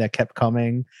theme that kept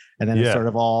coming, and then it sort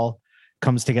of all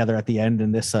comes together at the end.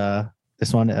 And this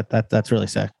one, that's really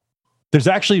sick. There's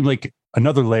actually like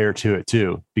another layer to it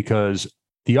too, because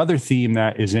the other theme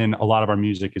that is in a lot of our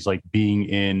music is like being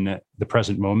in the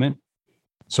present moment.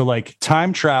 So like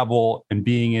time travel and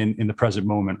being in the present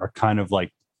moment are kind of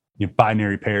like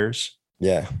binary pairs.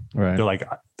 Yeah, right. They're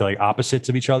like opposites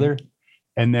of each other.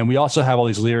 And then we also have all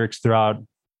these lyrics throughout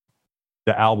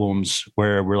the albums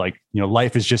where we're like,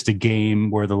 life is just a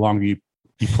game where the longer you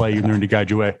play, you learn to guide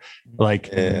your way. Like,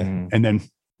 and then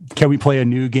can we play a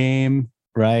new game?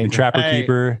 Right. In Trapper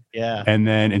Keeper. Yeah. And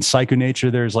then in Psycho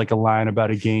Nature, there's like a line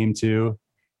about a game too.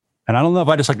 And I don't know if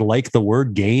I just like the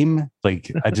word game.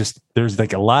 Like there's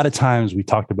like a lot of times we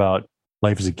talked about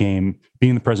life as a game, being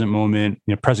in the present moment,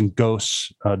 present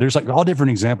ghosts. There's like all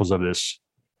different examples of this.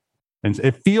 And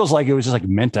it feels like it was just like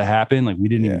meant to happen. Like we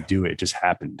didn't even do it. It just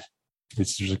happened.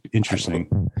 It's just like interesting.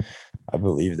 I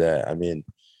believe that. I mean,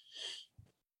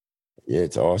 yeah,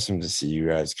 it's awesome to see you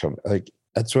guys come. Like,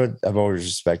 that's what I've always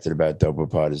respected about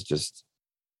Dopapod, is just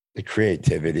the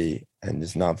creativity and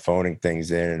just not phoning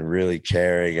things in and really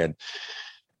caring and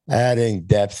adding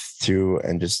depth to,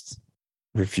 and just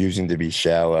refusing to be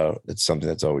shallow. It's something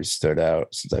that's always stood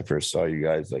out since I first saw you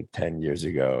guys like 10 years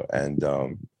ago.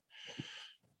 And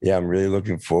yeah, I'm really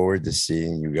looking forward to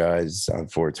seeing you guys on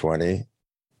 420.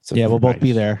 Yeah, we'll both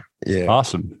be there. Yeah.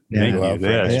 Awesome. Thank you.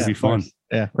 Yeah, it should be fun.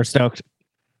 Yeah, we're stoked.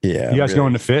 Yeah. You guys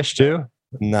going to Fish too?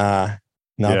 Nah,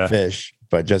 not Fish,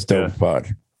 but just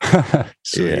Dopapod.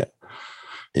 Sweet.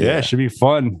 Yeah, it should be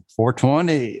fun.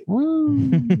 420.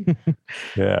 Woo.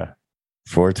 Yeah.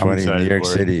 420 New York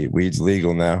City. Weed's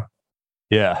legal now.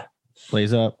 Yeah.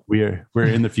 Blaze up. We're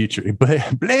in the future.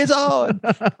 Blaze on.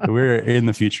 We're in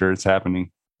the future. It's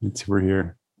happening. We're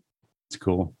here. It's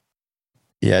cool.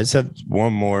 Yeah, I just have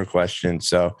one more question.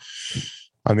 So,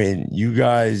 I mean, you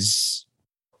guys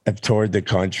have toured the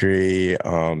country,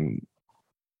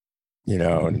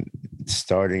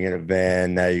 starting in a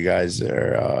van. Now you guys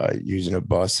are using a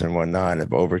bus and whatnot, and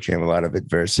have overcame a lot of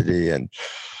adversity. And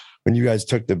when you guys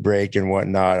took the break and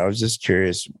whatnot, I was just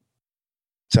curious,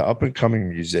 to up and coming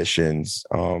musicians,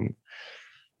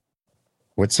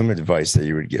 what's some advice that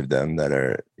you would give them that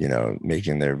are,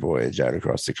 making their voyage out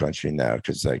across the country now?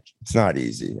 Because like, it's not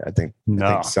easy. I think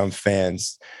some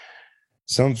fans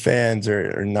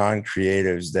are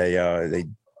non-creatives. They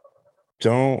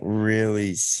don't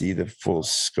really see the full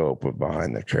scope of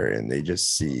behind the curtain. They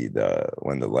just see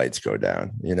when the lights go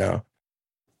down,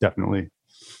 Definitely.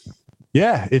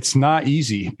 Yeah, it's not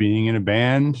easy being in a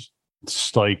band.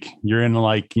 It's like you're in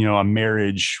like, a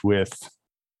marriage with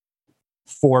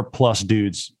 4+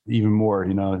 dudes, even more,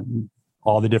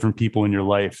 all the different people in your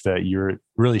life that you're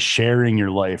really sharing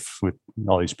your life with,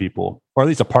 all these people, or at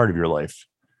least a part of your life.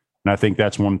 And I think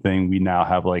that's one thing we now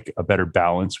have, like a better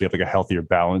balance. We have like a healthier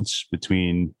balance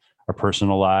between our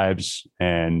personal lives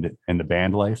and the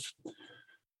band life.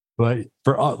 But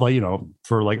for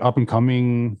for like up and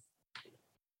coming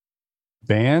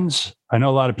bands, I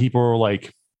know a lot of people are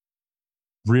like,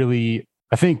 really,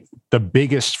 I think the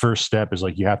biggest first step is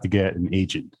like you have to get an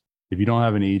agent. If you don't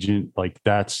have an agent, like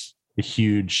that's a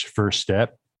huge first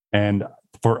step. And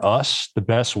for us,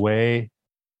 the way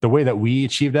that we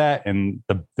achieve that, and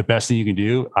the best thing you can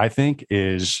do, I think,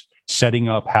 is setting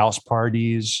up house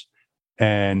parties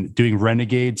and doing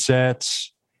renegade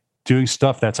sets, doing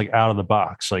stuff that's like out of the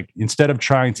box. Like instead of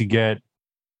trying to get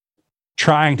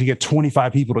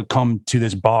 25 people to come to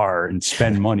this bar and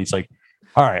spend money, it's like,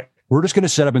 all right, we're just going to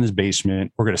set up in this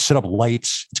basement. We're going to set up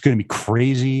lights. It's going to be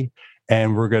crazy.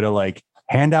 And we're going to like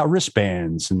hand out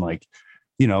wristbands and like,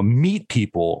 meet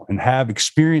people and have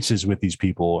experiences with these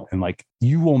people. And like,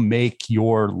 you will make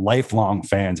your lifelong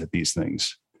fans at these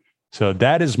things. So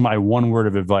that is my one word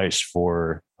of advice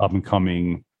for up and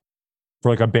coming,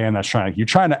 for like a band that's you're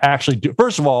trying to actually do.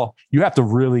 First of all, you have to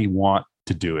really want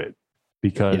to do it,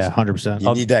 because 100%.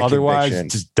 You need that otherwise conviction.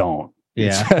 just don't.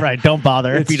 Yeah, right. Don't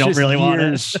bother if you don't really want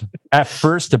it. At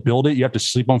first, to build it, you have to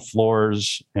sleep on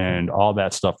floors and all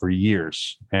that stuff for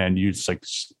years. And you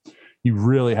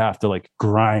really have to like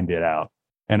grind it out.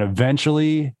 And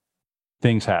eventually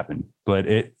things happen. But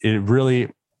it really,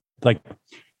 like,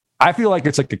 I feel like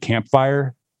it's like a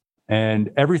campfire,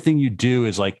 and everything you do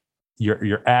is like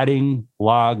you're adding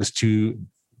logs to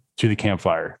the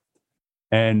campfire.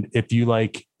 And if you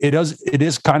like, it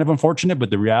is kind of unfortunate, but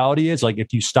the reality is like,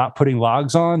 if you stop putting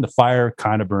logs on, the fire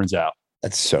kind of burns out.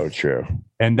 That's so true.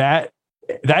 And that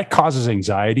causes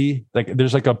anxiety. Like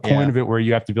there's like a point of it where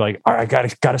you have to be like, all right,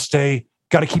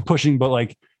 gotta keep pushing. But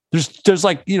like, there's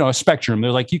like, you know, a spectrum.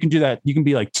 There's like, you can do that. You can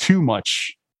be like too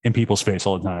much in people's face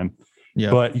all the time. Yeah.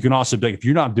 But you can also be like, if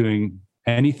you're not doing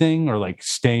anything or like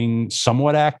staying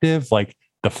somewhat active, like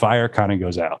the fire kind of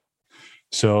goes out.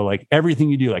 So like everything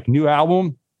you do, like new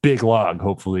album, big log,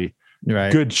 hopefully.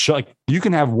 Right. Good show. Like you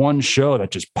can have one show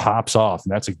that just pops off,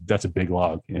 and that's a big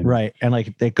log. And, right. And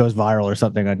like it goes viral or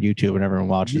something on YouTube and everyone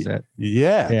watches it.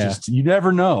 Yeah. Just you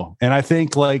never know. And I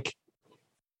think like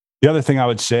the other thing I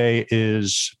would say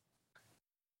is,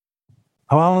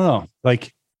 I don't know,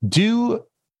 like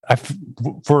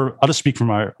I'll just speak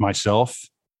for myself.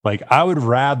 Like I would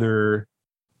rather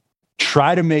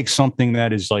try to make something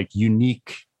that is like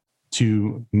unique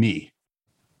to me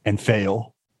and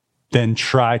fail than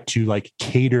try to like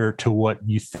cater to what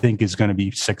you think is going to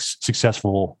be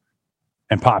successful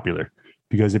and popular.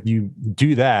 Because if you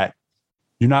do that,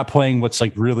 you're not playing what's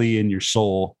like really in your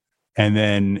soul. And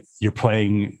then you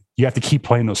have to keep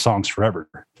playing those songs forever.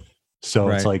 So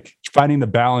It's like finding the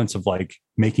balance of like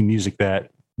making music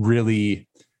that really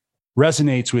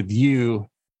resonates with you.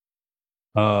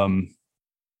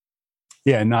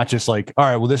 Yeah, not just like, all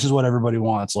right, well, this is what everybody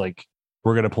wants. Like,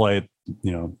 we're going to play,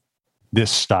 you know,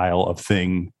 this style of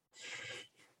thing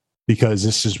because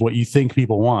this is what you think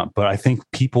people want. But I think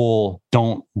people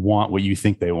don't want what you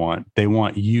think they want. They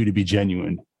want you to be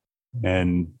genuine.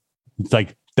 And it's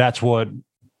like, that's what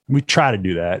we try to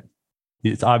do that.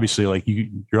 It's obviously like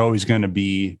you're always going to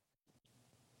be,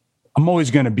 I'm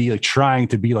always going to be like trying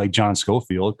to be like John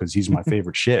Scofield because he's my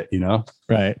favorite shit, you know?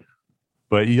 Right.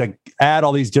 But you like add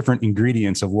all these different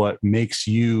ingredients of what makes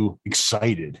you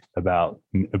excited about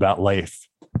life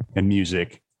and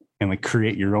music and like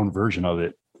create your own version of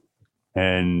it.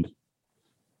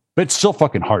 But it's still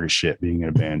fucking hard as shit being in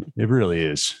a band. It really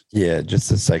is. Yeah. Just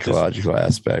the psychological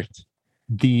aspect.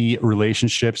 The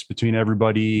relationships between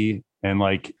everybody and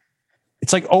like,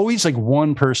 it's like always like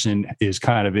one person is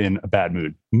kind of in a bad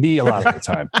mood. Me a lot of the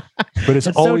time, but it's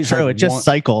always so true. Like it just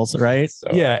cycles, right? So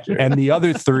yeah, true. And the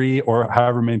other three or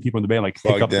however many people in the band like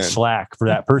pick up the slack for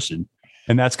that person,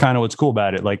 and that's kind of what's cool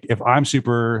about it. Like if I'm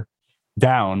super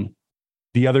down,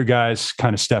 the other guys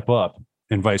kind of step up,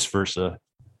 and vice versa.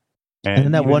 And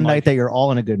then that one night that you're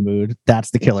all in a good mood,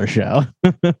 that's the killer show.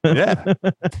 Yeah.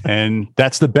 And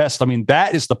that's the best. I mean,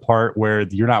 that is the part where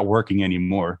you're not working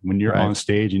anymore. When you're on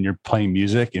stage and you're playing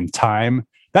music and time,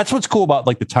 that's what's cool about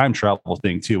like the time travel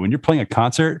thing too. When you're playing a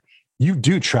concert, you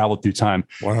do travel through time.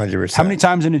 100%. How many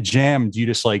times in a jam do you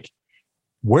just like,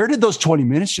 where did those 20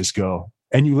 minutes just go?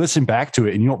 And you listen back to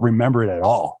it and you don't remember it at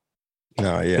all.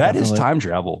 No, yeah. That is time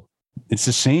travel. It's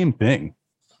the same thing.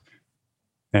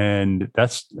 And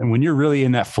when you're really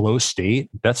in that flow state,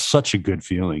 that's such a good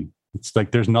feeling. It's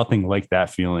like, there's nothing like that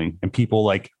feeling. And people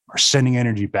like are sending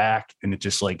energy back. And it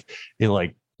just like, it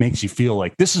like makes you feel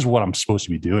like this is what I'm supposed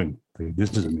to be doing. Like,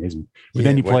 this is amazing. But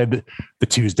then you play the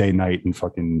Tuesday night and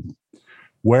fucking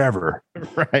wherever.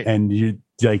 Right. And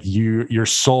your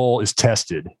soul is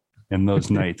tested in those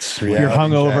nights. You're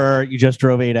hungover. You just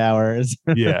drove 8 hours.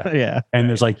 Yeah. Yeah. And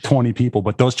there's like 20 people,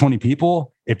 but those 20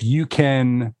 people, if you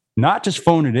can not just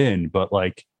phone it in, but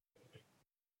like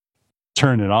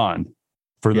turn it on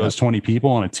for those 20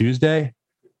 people on a Tuesday.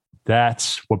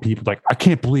 That's what people like. I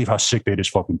can't believe how sick they just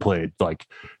fucking played. Like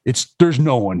there's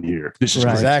no one here. This is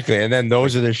exactly. And then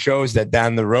those are the shows that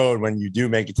down the road, when you do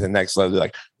make it to the next level, they're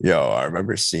like, yo, I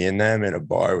remember seeing them in a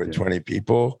bar with 20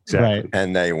 people. Exactly.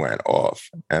 And they went off.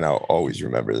 And I'll always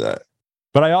remember that.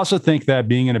 But I also think that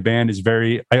being in a band is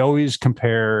I always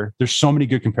compare, there's so many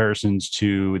good comparisons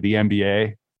to the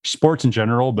NBA, sports in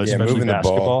general, but especially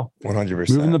basketball. 100%.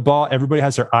 Moving the ball. Everybody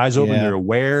has their eyes open. They're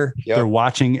aware. They're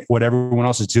watching what everyone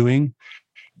else is doing.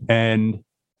 And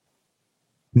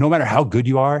no matter how good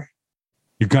you are,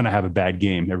 you're going to have a bad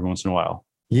game every once in a while.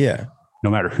 Yeah.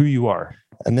 No matter who you are.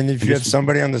 And then if you have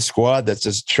somebody on the squad that's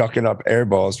just chucking up air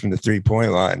balls from the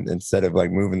 3-point line instead of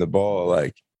like moving the ball,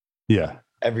 like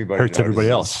everybody hurts everybody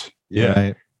else. Yeah.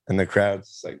 Right. And the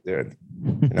crowd's like, they're,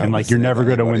 and like, you're never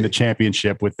going to win the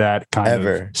championship with that kind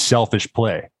of selfish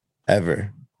play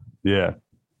ever. Yeah.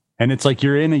 And it's like,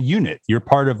 you're in a unit. You're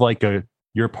part of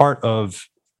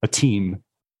a team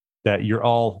that you're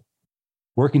all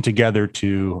working together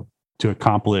to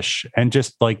accomplish and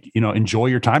just like, enjoy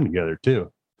your time together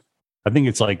too. I think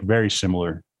it's like very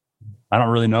similar. I don't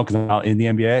really know because I'm not in the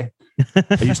NBA.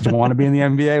 I used to want to be in the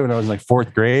NBA when I was like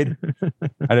 4th grade.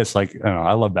 I just like, I don't know.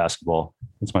 I love basketball.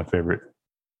 It's my favorite.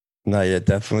 No, yeah,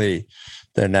 definitely.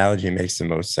 The analogy makes the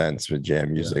most sense with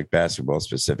jam music, basketball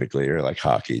specifically, or like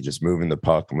hockey, just moving the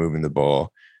puck, moving the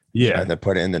ball. Yeah. And then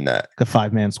put it in the net. The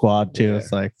 5-man squad too. Yeah.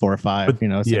 It's like 4 or 5, But, you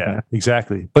know.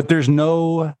 Exactly. But there's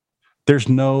no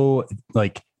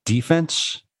like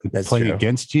defense playing true.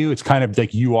 against you. It's kind of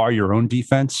like you are your own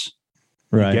defense.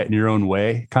 Right. You get in your own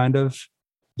way, kind of.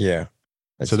 Yeah.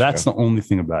 So that's the only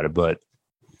thing about it. But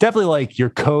definitely like your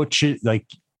coach, like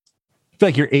I feel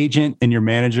like your agent and your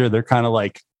manager, they're kind of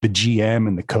like the GM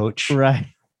and the coach. Right.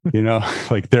 You know,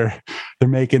 like they're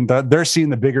seeing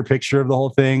the bigger picture of the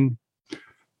whole thing.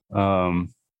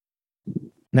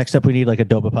 Next up, we need like a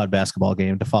Dopapod basketball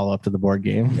game to follow up to the board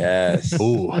game. Yes.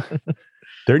 Ooh.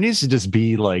 There needs to just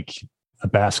be like a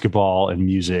basketball and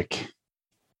music,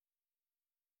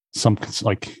 some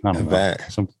like, I don't know,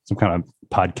 some kind of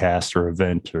podcast or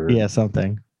event or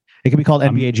something. It could be called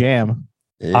NBA Jam.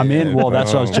 Yeah. I'm in. Well,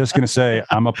 that's what I was just going to say.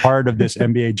 I'm a part of this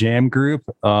NBA Jam group.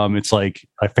 It's like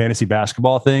a fantasy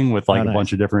basketball thing with like a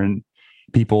bunch of different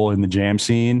people in the jam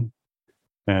scene.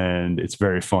 And it's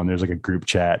very fun. There's like a group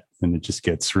chat and it just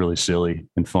gets really silly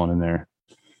and fun in there.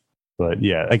 But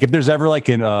yeah, like if there's ever like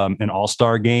an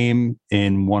all-star game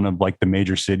in one of like the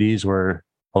major cities where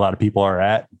a lot of people are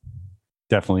at,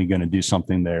 definitely going to do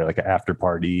something there, like an after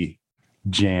party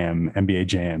jam, NBA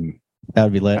Jam. That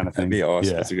would be lit. Kind of thing. That'd be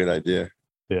awesome. Yeah. That's a good idea.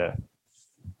 Yeah.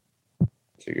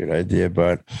 It's a good idea.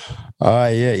 But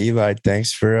yeah, Eli,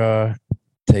 thanks for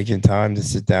taking time to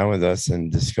sit down with us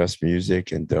and discuss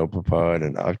music and Dopapod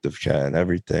and OctaveCat and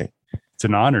everything. It's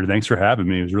an honor. Thanks for having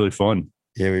me. It was really fun.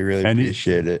 Yeah, we really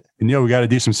appreciate it. And we got to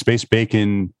do some space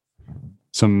bacon,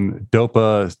 some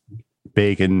Dopa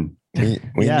bacon. We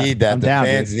need that. The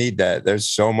fans need that. There's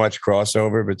so much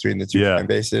crossover between the two fan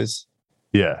bases.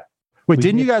 Yeah. Wait,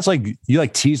 didn't you guys you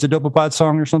tease the Dopapod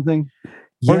song or something?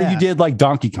 Yeah. Or you did like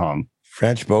Donkey Kong?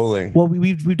 French bowling. Well,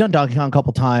 we've done Donkey Kong a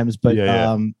couple times, but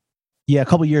a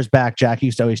couple years back, Jack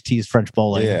used to always tease French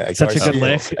bowling. Yeah, such a good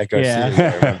lick.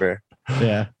 Yeah, I remember.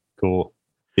 Yeah, cool.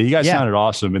 Yeah, you guys sounded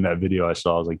awesome in that video I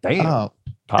saw. I was like, damn. Oh,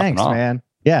 thanks, man.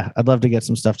 Yeah, I'd love to get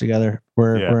some stuff together.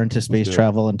 We're into space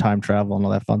travel and time travel and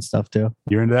all that fun stuff too.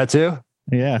 You're into that too?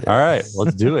 Yeah. All right,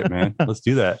 let's do it, man. Let's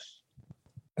do that.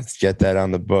 Let's get that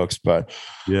on the books. But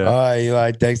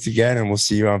Eli, thanks again, and we'll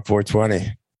see you on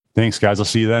 420. Thanks, guys. I'll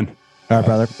see you then. All right,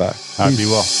 brother. Bye. All right, be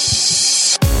well.